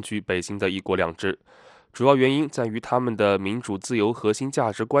抗拒北京的一国两制，主要原因在于他们的民主自由核心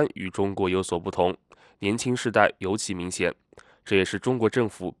价值观与中国有所不同，年轻世代尤其明显，这也是中国政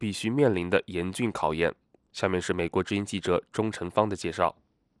府必须面临的严峻考验。下面是美国之音记者钟成芳的介绍。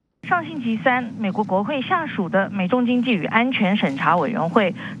上星期三，美国国会下属的美中经济与安全审查委员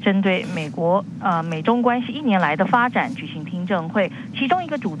会针对美中关系1年来的发展举行听证会，其中一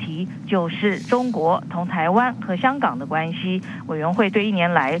个主题就是中国同台湾和香港的关系。委员会对1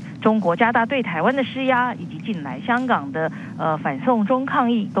年来中国加大对台湾的施压，以及近来香港的反送中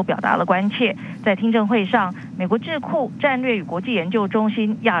抗议都表达了关切。在听证会上，美国智库战略与国际研究中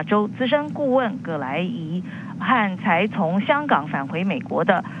心亚洲资深顾问葛莱仪和才从香港返回美国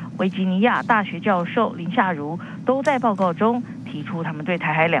的维吉尼亚大学教授林夏如都在报告中提出他们对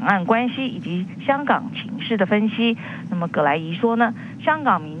台海两岸关系以及香港情势的分析。那么葛莱仪说呢，香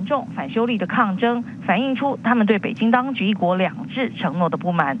港民众反修例的抗争反映出他们对北京当局一国两制承诺的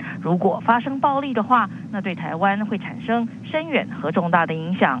不满，如果发生暴力的话，那对台湾会产生深远和重大的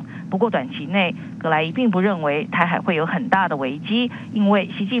影响。不过短期内，葛莱仪并不认为台海会有很大的危机，因为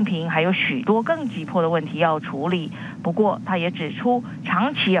习近平还有许多更急迫的问题要处理。不过他也指出，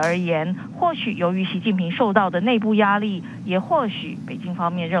长期而言，或许由于习近平受到的内部压力，也或许北京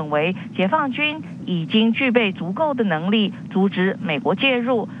方面认为解放军已经具备足够的能力阻止美国介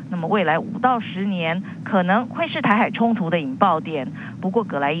入，那么未来5到10年可能会是台海冲突的引爆点。不过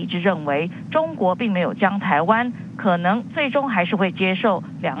葛莱一直认为，中国并没有将台湾可能最终还是会接受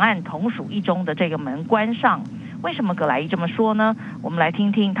两岸同属一中的这个门关上。为什么葛莱一这么说呢？我们来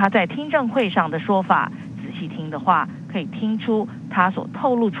听听他在听证会上的说法，仔细听的话可以听出他所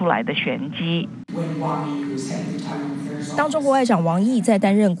透露出来的玄机。当中国外长王毅在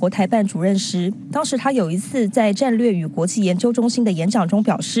担任国台办主任时，当时他有一次在战略与国际研究中心的演讲中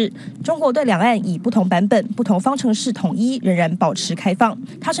表示，中国对两岸以不同版本、不同方程式统一仍然保持开放，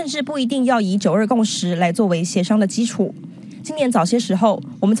他甚至不一定要以9·2共识来作为协商的基础。今年早些时候，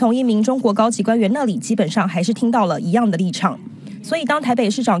我们从一名中国高级官员那里基本上还是听到了一样的立场。所以当台北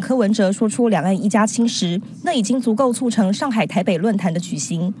市长柯文哲说出两岸一家亲时，那已经足够促成上海台北论坛的举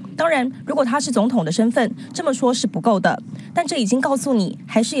行。当然，如果他是总统的身份，这么说是不够的，但这已经告诉你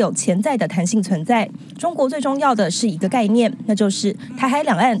还是有潜在的弹性存在。中国最重要的是一个概念，那就是台海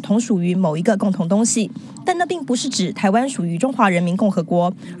两岸同属于某一个共同东西，但那并不是指台湾属于中华人民共和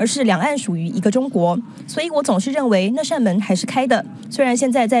国，而是两岸属于一个中国。所以我总是认为那扇门还是开的，虽然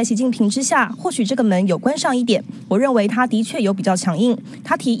现在在习近平之下，或许这个门有关上一点，我认为他的确有比较强硬，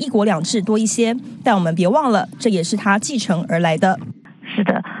他提一国两制多一些，但我们别忘了，这也是他继承而来的。是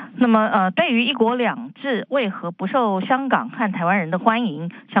的，那么对于一国两制为何不受香港和台湾人的欢迎，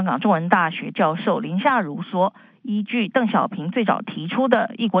香港中文大学教授林夏如说，依据邓小平最早提出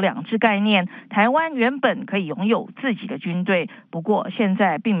的一国两制概念，台湾原本可以拥有自己的军队，不过现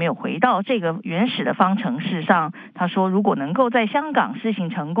在并没有回到这个原始的方程式上。他说，如果能够在香港施行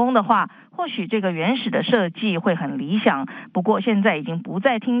成功的话，或许这个原始的设计会很理想，不过现在已经不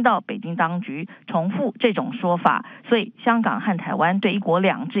再听到北京当局重复这种说法，所以香港和台湾对一国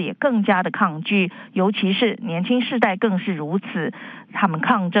两制也更加的抗拒，尤其是年轻世代更是如此。他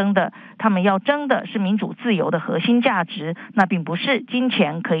们要争的是民主自由的核心价值，那并不是金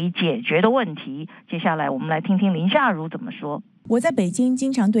钱可以解决的问题。接下来我们来听听林夏如怎么说。我在北京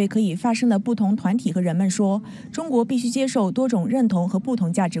经常对可以发生的不同团体和人们说，中国必须接受多种认同和不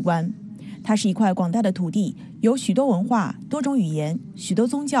同价值观。它是一块广大的土地，有许多文化、多种语言、许多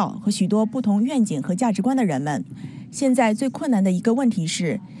宗教和许多不同愿景和价值观的人们。现在最困难的一个问题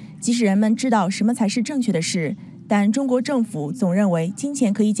是，即使人们知道什么才是正确的事，但中国政府总认为金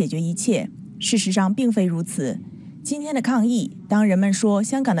钱可以解决一切。事实上并非如此。今天的抗议，当人们说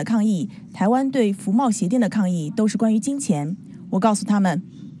香港的抗议、台湾对服贸协定的抗议都是关于金钱，我告诉他们，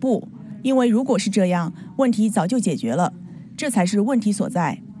不，因为如果是这样，问题早就解决了，这才是问题所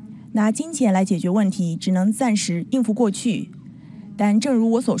在。拿金钱来解决问题，只能暂时应付过去。但正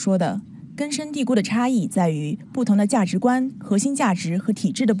如我所说的，根深蒂固的差异在于不同的价值观、核心价值和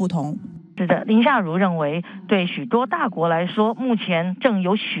体制的不同。是的，林夏如认为，对许多大国来说，目前正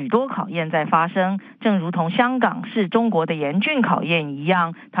有许多考验在发生，正如同香港是中国的严峻考验一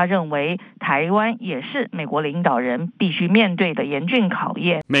样，他认为台湾也是美国领导人必须面对的严峻考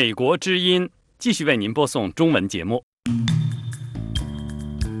验。美国之音继续为您播送中文节目。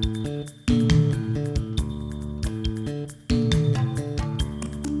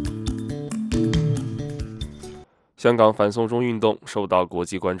香港反送中运动受到国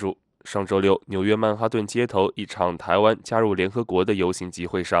际关注。上周六，纽约曼哈顿街头一场台湾加入联合国的游行集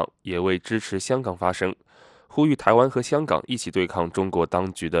会上，也为支持香港发声，呼吁台湾和香港一起对抗中国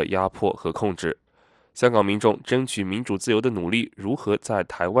当局的压迫和控制。香港民众争取民主自由的努力如何在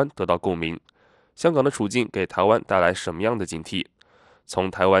台湾得到共鸣？香港的处境给台湾带来什么样的警惕？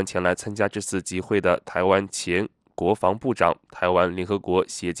从台湾前来参加这次集会的台湾前国防部长、台湾联合国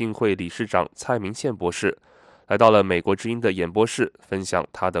协进会理事长蔡明宪博士来到了美国之音的演播室，分享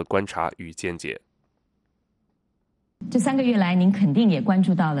他的观察与见解。这3个月来，您肯定也关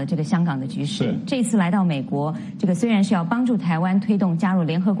注到了这个香港的局势。这次来到美国，这个虽然是要帮助台湾推动加入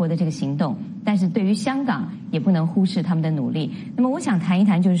联合国的这个行动，但是对于香港也不能忽视他们的努力。那么我想谈一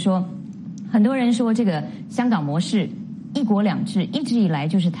谈，就是说，很多人说这个香港模式一国两制一直以来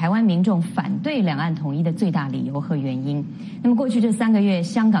就是台湾民众反对两岸统一的最大理由和原因。那么过去这3个月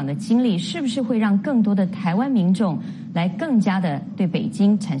香港的经历，是不是会让更多的台湾民众来更加的对北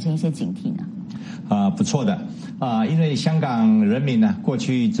京产生一些警惕呢？不错的因为香港人民呢，过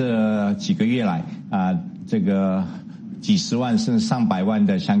去这几个月来这个几十万甚至上百万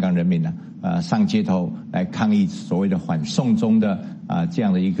的香港人民呢上街头来抗议所谓的反送中的这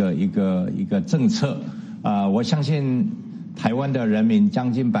样的一个政策我相信台湾的人民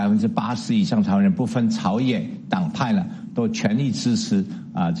将近80%以上台湾人不分朝野党派呢，都全力支持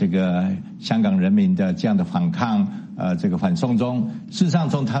这个香港人民的这样的反抗这个反送中。事实上，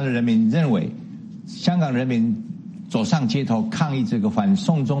从台湾的人民认为，香港人民走上街头抗议这个反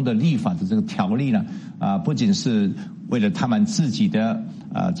送中的立法的这个条例呢，不仅是为了他们自己的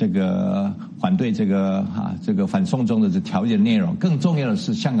这个反对这个反送中的这条例的内容，更重要的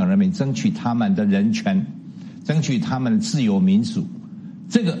是香港人民争取他们的人权，争取他们的自由民主，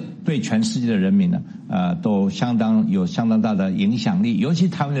这个对全世界的人民呢都有相当大的影响力。尤其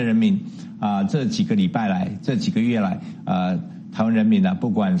台湾的人民这几个月来台湾人民呢，不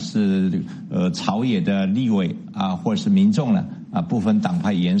管是朝野的立委或者是民众呢不分党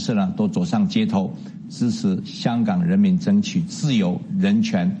派颜色呢，都走上街头支持香港人民争取自由、人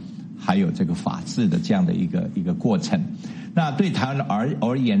权还有这个法治的这样的一个过程。那对台湾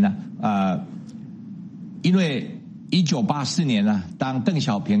而言呢因为1984年呢，当邓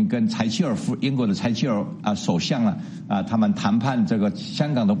小平跟英国的柴契尔首相呢他们谈判这个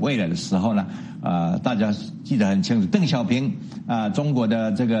香港的未来的时候呢大家记得很清楚，邓小平中国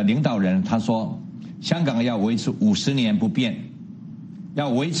的这个领导人他说，香港要维持50年不变，要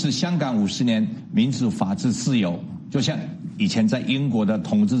维持香港50年民主、法治、自由，就像以前在英国的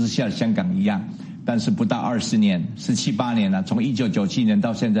统治之下的香港一样。但是不到20年，17、18年了，从1997年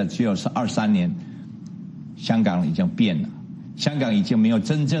到现在只有23年，香港已经变了，香港已经没有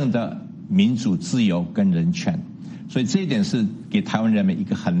真正的民主、自由跟人权，所以这一点是给台湾人民一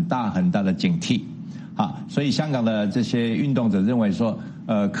个很大很大的警惕。所以香港的这些运动者认为说，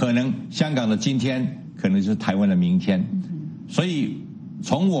可能香港的今天可能就是台湾的明天。所以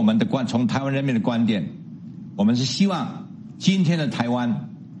从台湾人民的观点，我们是希望今天的台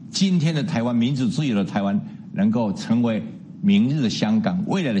湾民主自由的台湾能够成为明日的香港，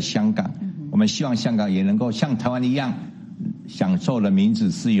未来的香港。我们希望香港也能够像台湾一样享受了民主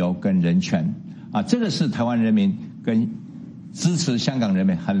自由跟人权这个是台湾人民跟支持香港人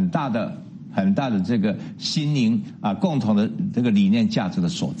民很大的这个心灵共同的这个理念价值的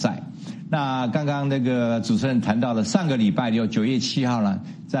所在。那刚刚那个主持人谈到了上个礼拜有9月7号呢，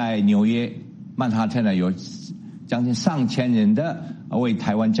在纽约曼哈顿呢有将近上千人的为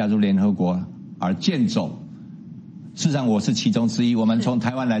台湾加入联合国而健走。事实上我是其中之一，我们从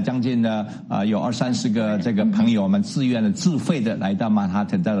台湾来将近的有20-30个这个朋友，我们自愿的自费的来到曼哈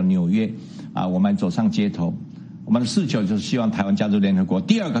顿，到了纽约我们走上街头，我们的诉求就是希望台湾加入联合国。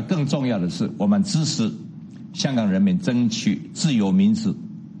第二个更重要的是，我们支持香港人民争取自由民主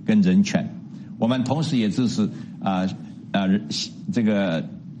跟人权，我们同时也支持这个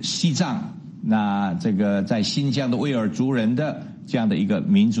西藏，那这个在新疆的维吾尔族人的这样的一个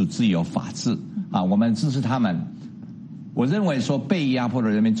民主自由法治我们支持他们。我认为说被压迫的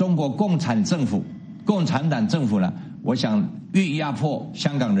人民，中国共产党政府呢，我想越压迫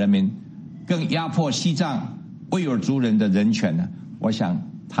香港人民，更压迫西藏维吾尔族人的人权呢，我想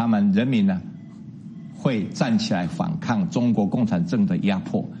他们人民呢会站起来反抗中国共产政的压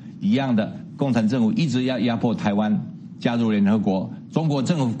迫。一样的，共产政府一直要压迫台湾加入联合国，中国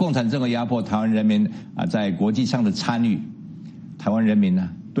政府共产政府压迫台湾人民在国际上的参与，台湾人民呢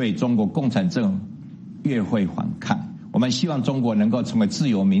对中国共产政府越会反抗。我们希望中国能够成为自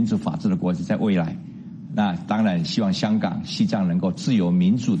由民主法治的国家，在未来，那当然希望香港西藏能够自由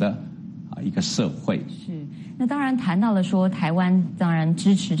民主的一个社会。是，那当然谈到了说台湾当然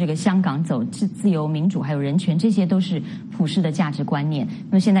支持这个香港走自由民主还有人权，这些都是普世的价值观念。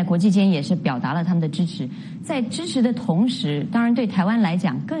那么现在国际间也是表达了他们的支持，在支持的同时，当然对台湾来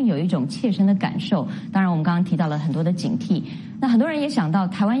讲更有一种切身的感受。当然我们刚刚提到了很多的警惕，那很多人也想到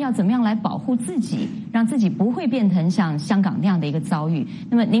台湾要怎么样来保护自己，让自己不会变成像香港那样的一个遭遇。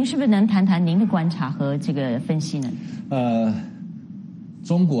那么您是不是能谈谈您的观察和这个分析呢？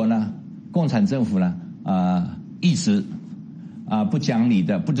中国呢，共产政府呢一直不讲理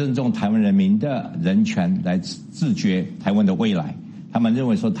的不尊重台湾人民的人权来自决台湾的未来。他们认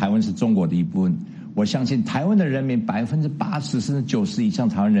为说台湾是中国的一部分。我相信台湾的人民80%甚至90%以上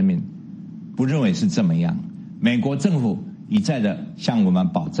台湾人民不认为是这么样。美国政府一再的向我们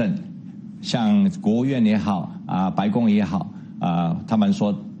保证，像国务院也好白宫也好他们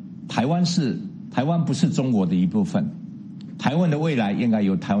说台湾不是中国的一部分，台湾的未来应该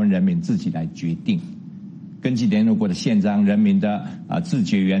由台湾人民自己来决定。根据联合国的宪章，人民的自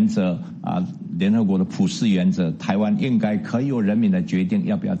决原则联合国的普世原则，台湾应该可以由人民来决定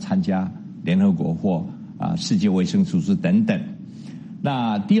要不要参加联合国或世界卫生组织等等。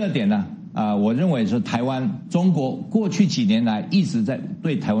那第二点呢，我认为说中国过去几年来一直在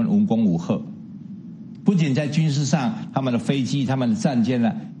对台湾无功无贺，不仅在军事上，他们的飞机、他们的战舰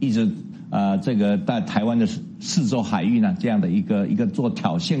呢，一直这个在台湾的四周海域呢，这样的一个做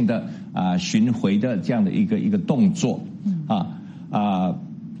挑衅的巡回的这样的一个动作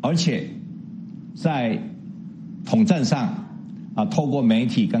而且在统战上透过媒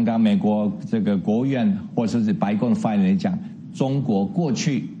体，刚刚美国这个国务院或者是白宫的发言人讲，中国过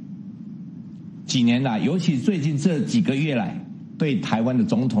去几年来，尤其最近这几个月来，对台湾的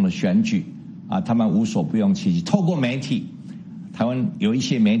总统的选举他们无所不用其极。透过媒体，台湾有一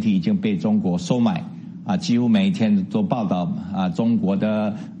些媒体已经被中国收买几乎每一天都报道中国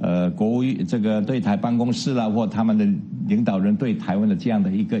的国务这个对台办公室啦，或他们的领导人对台湾的这样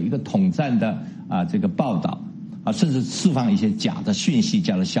的一个统战的这个报道甚至释放一些假的讯息、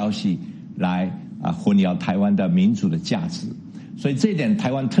假的消息来混淆台湾的民主的价值。所以这一点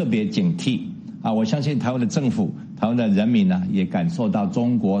台湾特别警惕我相信台湾的政府、台湾的人民呢，也感受到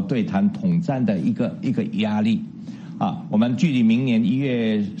中国对台统战的一个压力我们距离明年1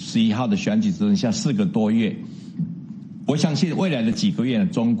月11号的选举只剩下4个多月，我相信未来的几个月呢，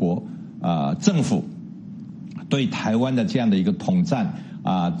中国政府对台湾的这样的一个统战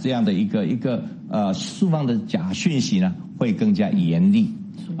这样的一个释放的假讯息呢，会更加严厉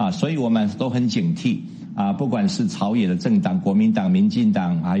所以我们都很警惕不管是朝野的政党，国民党、民进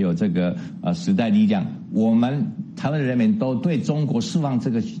党，还有这个时代力量，我们台湾人民都对中国释放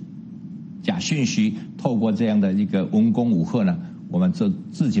这个假讯息，透过这样的一个无功无贺呢，我们就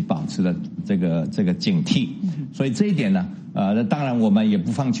自己保持了这个警惕。所以这一点呢，当然我们也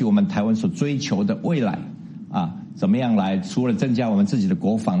不放弃我们台湾所追求的未来怎么样来除了增加我们自己的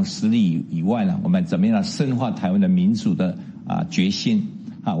国防实力以外呢，我们怎么样来深化台湾的民主的决心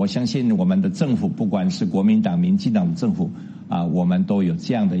我相信我们的政府，不管是国民党、民进党的政府我们都有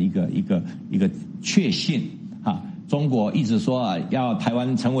这样的一个确信中国一直说要台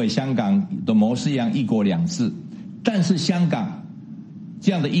湾成为香港的模式一样一国两制，但是香港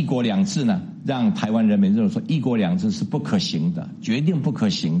这样的一国两制呢，让台湾人民认为说一国两制是不可行的，决定不可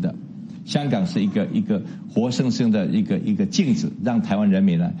行的。香港是一个活生生的一个镜子，让台湾人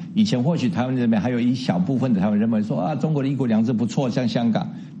民呢，以前或许台湾人民还有一小部分的台湾人民说中国的一国两制不错，像香港，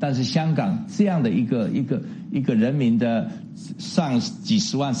但是香港这样的一个人民的上几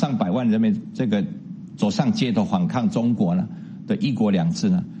十万上百万人民这个走上街头反抗中国呢的一国两制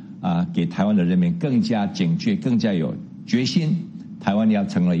呢给台湾的人民更加警觉，更加有决心。台湾要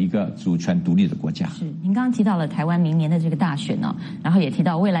成为一个主权独立的国家。是，您刚刚提到了台湾明年的这个大选然后也提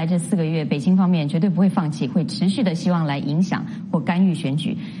到未来这4个月，北京方面绝对不会放弃，会持续的希望来影响或干预选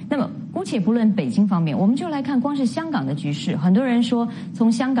举。那么，姑且不论北京方面，我们就来看光是香港的局势。很多人说，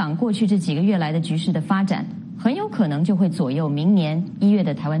从香港过去这几个月来的局势的发展，很有可能就会左右明年1月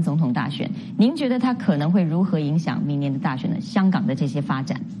的台湾总统大选。您觉得它可能会如何影响明年的大选呢？香港的这些发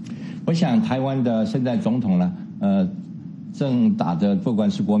展？我想台湾的现在总统呢，正打的不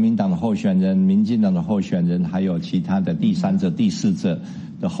管是国民党的候选人、民进党的候选人，还有其他的第3者、第4者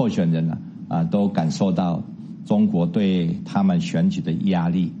的候选人都感受到中国对他们选举的压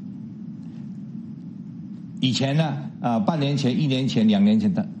力。以前呢，半年前、1年前、2年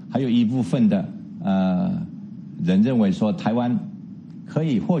前的，还有一部分的人认为说，台湾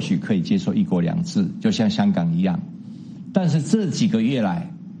或许可以接受一国两制，就像香港一样。但是这几个月来，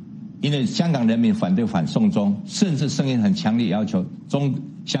因为香港人民反对反送中，甚至声音很强烈，要求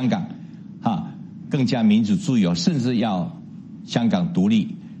香港更加民主自由，甚至要香港独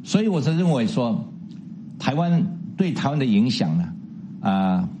立。所以我是认为说，对台湾的影响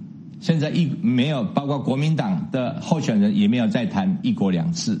呢，现在没有，包括国民党的候选人也没有在谈一国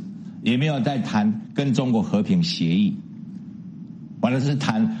两制，也没有在谈跟中国和平协议，完了是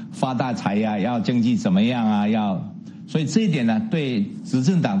谈发大财要经济怎么样所以这一点呢，对执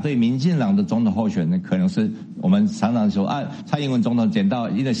政党、对民进党的总统候选人，可能是我们常常说蔡英文总统捡到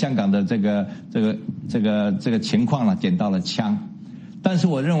因为香港的这个情况呢，捡到了枪。但是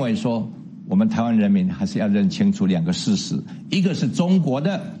我认为说，我们台湾人民还是要认清楚2个事实，一个是中国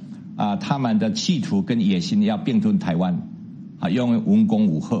的他们的企图跟野心要并吞台湾用文攻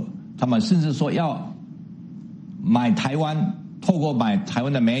武吓，他们甚至说要买台湾，透过买台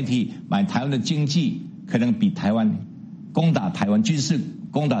湾的媒体、买台湾的经济，可能比攻打台湾，军事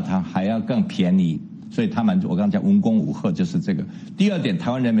攻打台湾还要更便宜，所以我刚刚讲文攻武吓就是这个。第二点，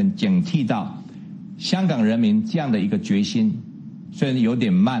台湾人民警惕到香港人民这样的一个决心，虽然有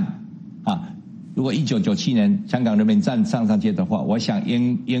点慢如果1997年香港人民上街的话，我想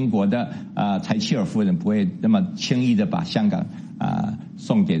英国的柴契尔夫人不会那么轻易的把香港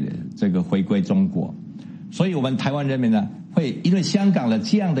送给这个回归中国。所以我们台湾人民呢，会因为香港的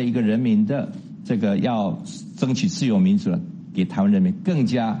这样的一个人民的这个要争取自由民主，给台湾人民更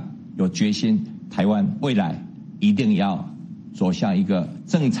加有决心，台湾未来一定要走向一个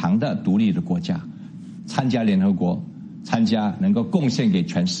正常的独立的国家，参加联合国，能够贡献给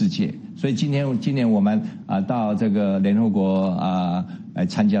全世界。所以今年我们到这个联合国来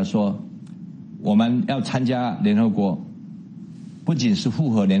参加，说我们要参加联合国，不仅是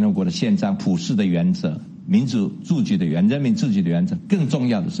符合联合国的宪章、普世的原则、民主自治的人民自治的原则，更重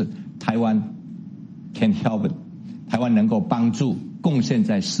要的是台湾 can help it， 台湾能够帮助贡献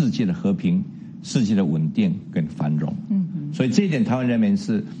在世界的和平、世界的稳定跟繁荣。所以这一点台湾人民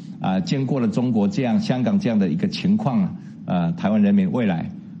是经过了中国香港这样的一个情况台湾人民未来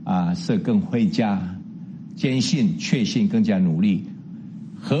是更会加坚信、确信、更加努力。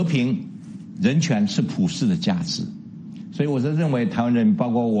和平、人权是普世的价值，所以我是认为台湾人民，包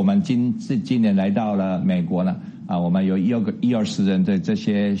括我们今年来到了美国呢我们有20人的这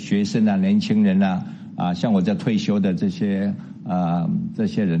些学生年轻人像我在退休的这些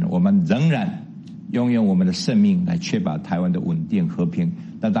人，我们仍然用我们的生命来确保台湾的稳定和平。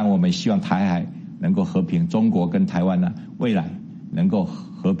但当我们希望台海能够和平，中国跟台湾呢未来能够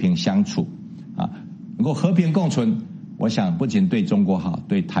和平相处能够和平共存，我想不仅对中国好，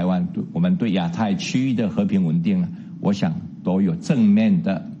对台湾，我们对亚太区域的和平稳定呢，我想都有正面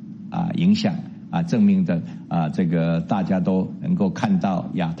的影响正面的这个大家都能够看到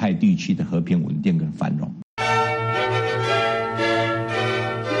亚太地区的和平稳定跟繁荣。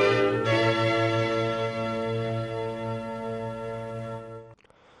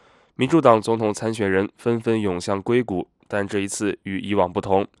民主党总统参选人纷纷涌向硅谷，但这一次与以往不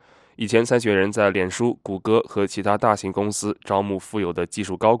同。以前参选人在脸书、谷歌和其他大型公司招募富有的技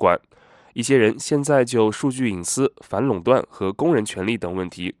术高管，一些人现在就数据隐私、反垄断和工人权利等问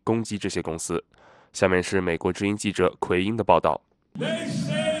题攻击这些公司。下面是美国之音记者奎因的报道。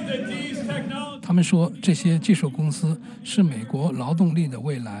他们说这些技术公司是美国劳动力的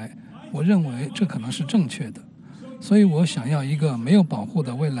未来，我认为这可能是正确的。所以我想要一个没有保护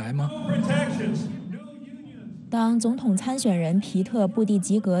的未来吗？当总统参选人皮特·布蒂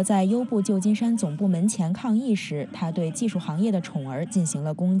吉格在优步旧金山总部门前抗议时，他对技术行业的宠儿进行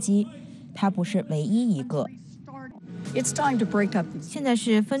了攻击。他不是唯一一个。现在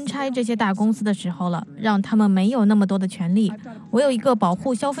是分拆这些大公司的时候了，让他们没有那么多的权利。我有一个保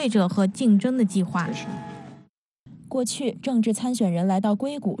护消费者和竞争的计划。过去，政治参选人来到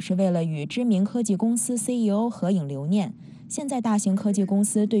硅谷是为了与知名科技公司 CEO 合影留念。现在，大型科技公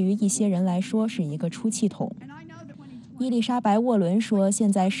司对于一些人来说是一个出气筒。伊丽莎白·沃伦说：“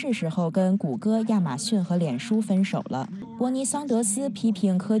现在是时候跟谷歌、亚马逊和脸书分手了。”伯尼·桑德斯批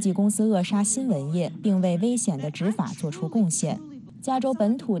评科技公司扼杀新闻业，并为危险的执法做出贡献。加州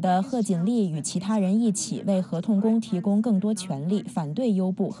本土的贺锦丽与其他人一起为合同工提供更多权利，反对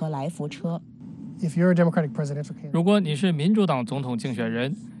优步和来福车。如果你是民主党总统竞选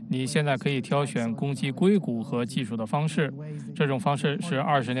人，你现在可以挑选攻击硅谷和技术的方式，这种方式是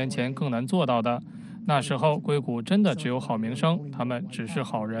20年前更难做到的。那时候，硅谷真的只有好名声，他们只是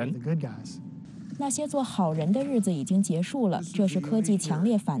好人。那些做好人的日子已经结束了，这是科技强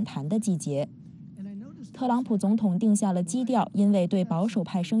烈反弹的季节。特朗普总统定下了基调，因为对保守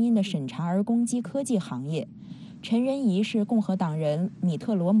派声音的审查而攻击科技行业。陈仁仪是共和党人米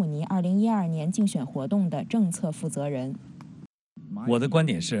特·罗姆尼2012年竞选活动的政策负责人。我的观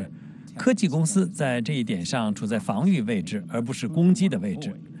点是，科技公司在这一点上处在防御位置，而不是攻击的位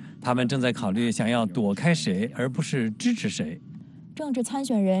置。他们正在考虑想要躲开谁，而不是支持谁。政治参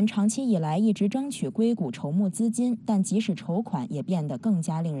选人长期以来一直争取硅谷筹募资金，但即使筹款也变得更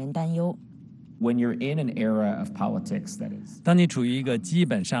加令人担忧。当你处于一个基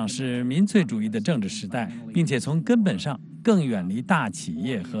本上是民粹主义的政治时代，并且从根本上更远离大企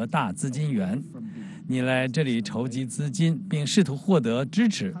业和大资金源，你来这里筹集资金并试图获得支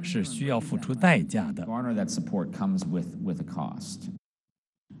持是需要付出代价的。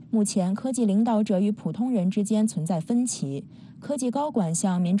目前，科技领导者与普通人之间存在分歧。科技高管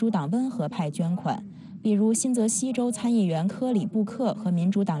向民主党温和派捐款，比如新泽西州参议员科里·布克和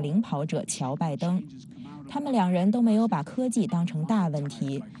民主党领跑者乔·拜登。他们两人都没有把科技当成大问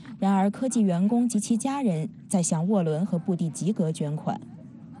题。然而，科技员工及其家人在向沃伦和布蒂吉格捐款。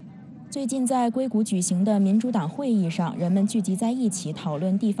最近在硅谷举行的民主党会议上，人们聚集在一起讨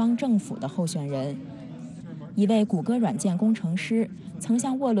论地方政府的候选人。一位谷歌软件工程师曾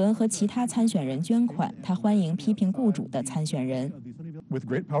向沃伦和其他参选人捐款，他欢迎批评雇主的参选人。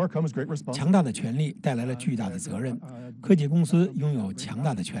强大的权力带来了巨大的责任，科技公司拥有强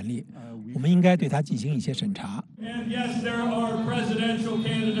大的权力，我们应该对它进行一些审查。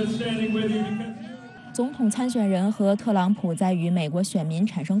总统参选人和特朗普在与美国选民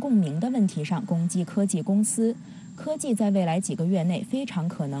产生共鸣的问题上攻击科技公司，科技在未来几个月内非常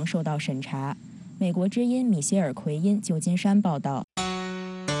可能受到审查。美国之音米歇尔·奎因旧金山报道。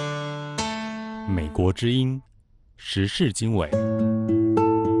美国之音时事经纬。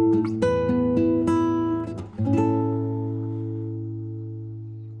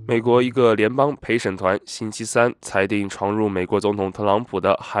美国一个联邦陪审团星期三裁定闯入美国总统特朗普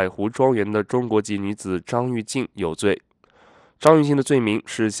的海湖庄园的中国籍女子张玉静有罪。张玉静的罪名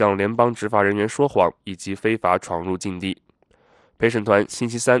是向联邦执法人员说谎以及非法闯入境地。陪审团星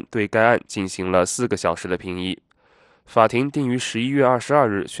期三对该案进行了4个小时的评议。法庭定于11月22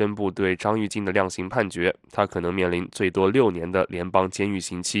日宣布对张玉静的量刑判决，她可能面临最多6年的联邦监狱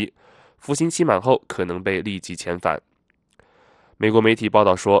刑期，服刑期满后可能被立即遣返。美国媒体报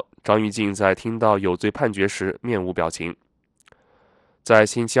道说，张玉静在听到有罪判决时面无表情。在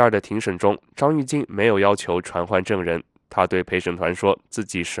星期二的庭审中，张玉静没有要求传唤证人，她对陪审团说自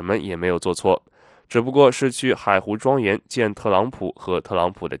己什么也没有做错，只不过是去海湖庄园见特朗普和特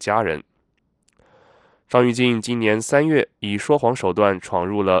朗普的家人。张玉静今年3月以说谎手段闯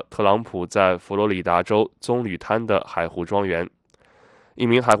入了特朗普在佛罗里达州棕榈滩的海湖庄园。一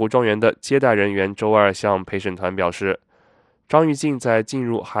名海湖庄园的接待人员周二向陪审团表示，张玉静在进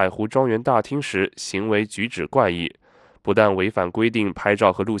入海湖庄园大厅时行为举止怪异，不但违反规定拍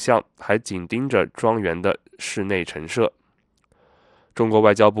照和录像，还紧盯着庄园的室内陈设。中国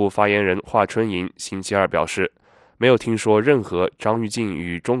外交部发言人华春莹星期二表示，没有听说任何张玉静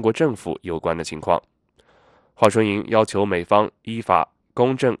与中国政府有关的情况。华春莹要求美方依法、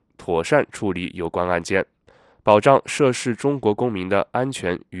公正、妥善处理有关案件，保障涉事中国公民的安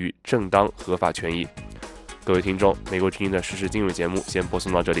全与正当合法权益。各位听众，美国之音的时事经纬节目先播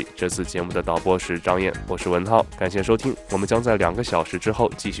送到这里。这次节目的导播是张燕，我是文浩，感谢收听，我们将在2个小时之后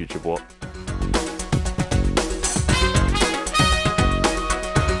继续直播。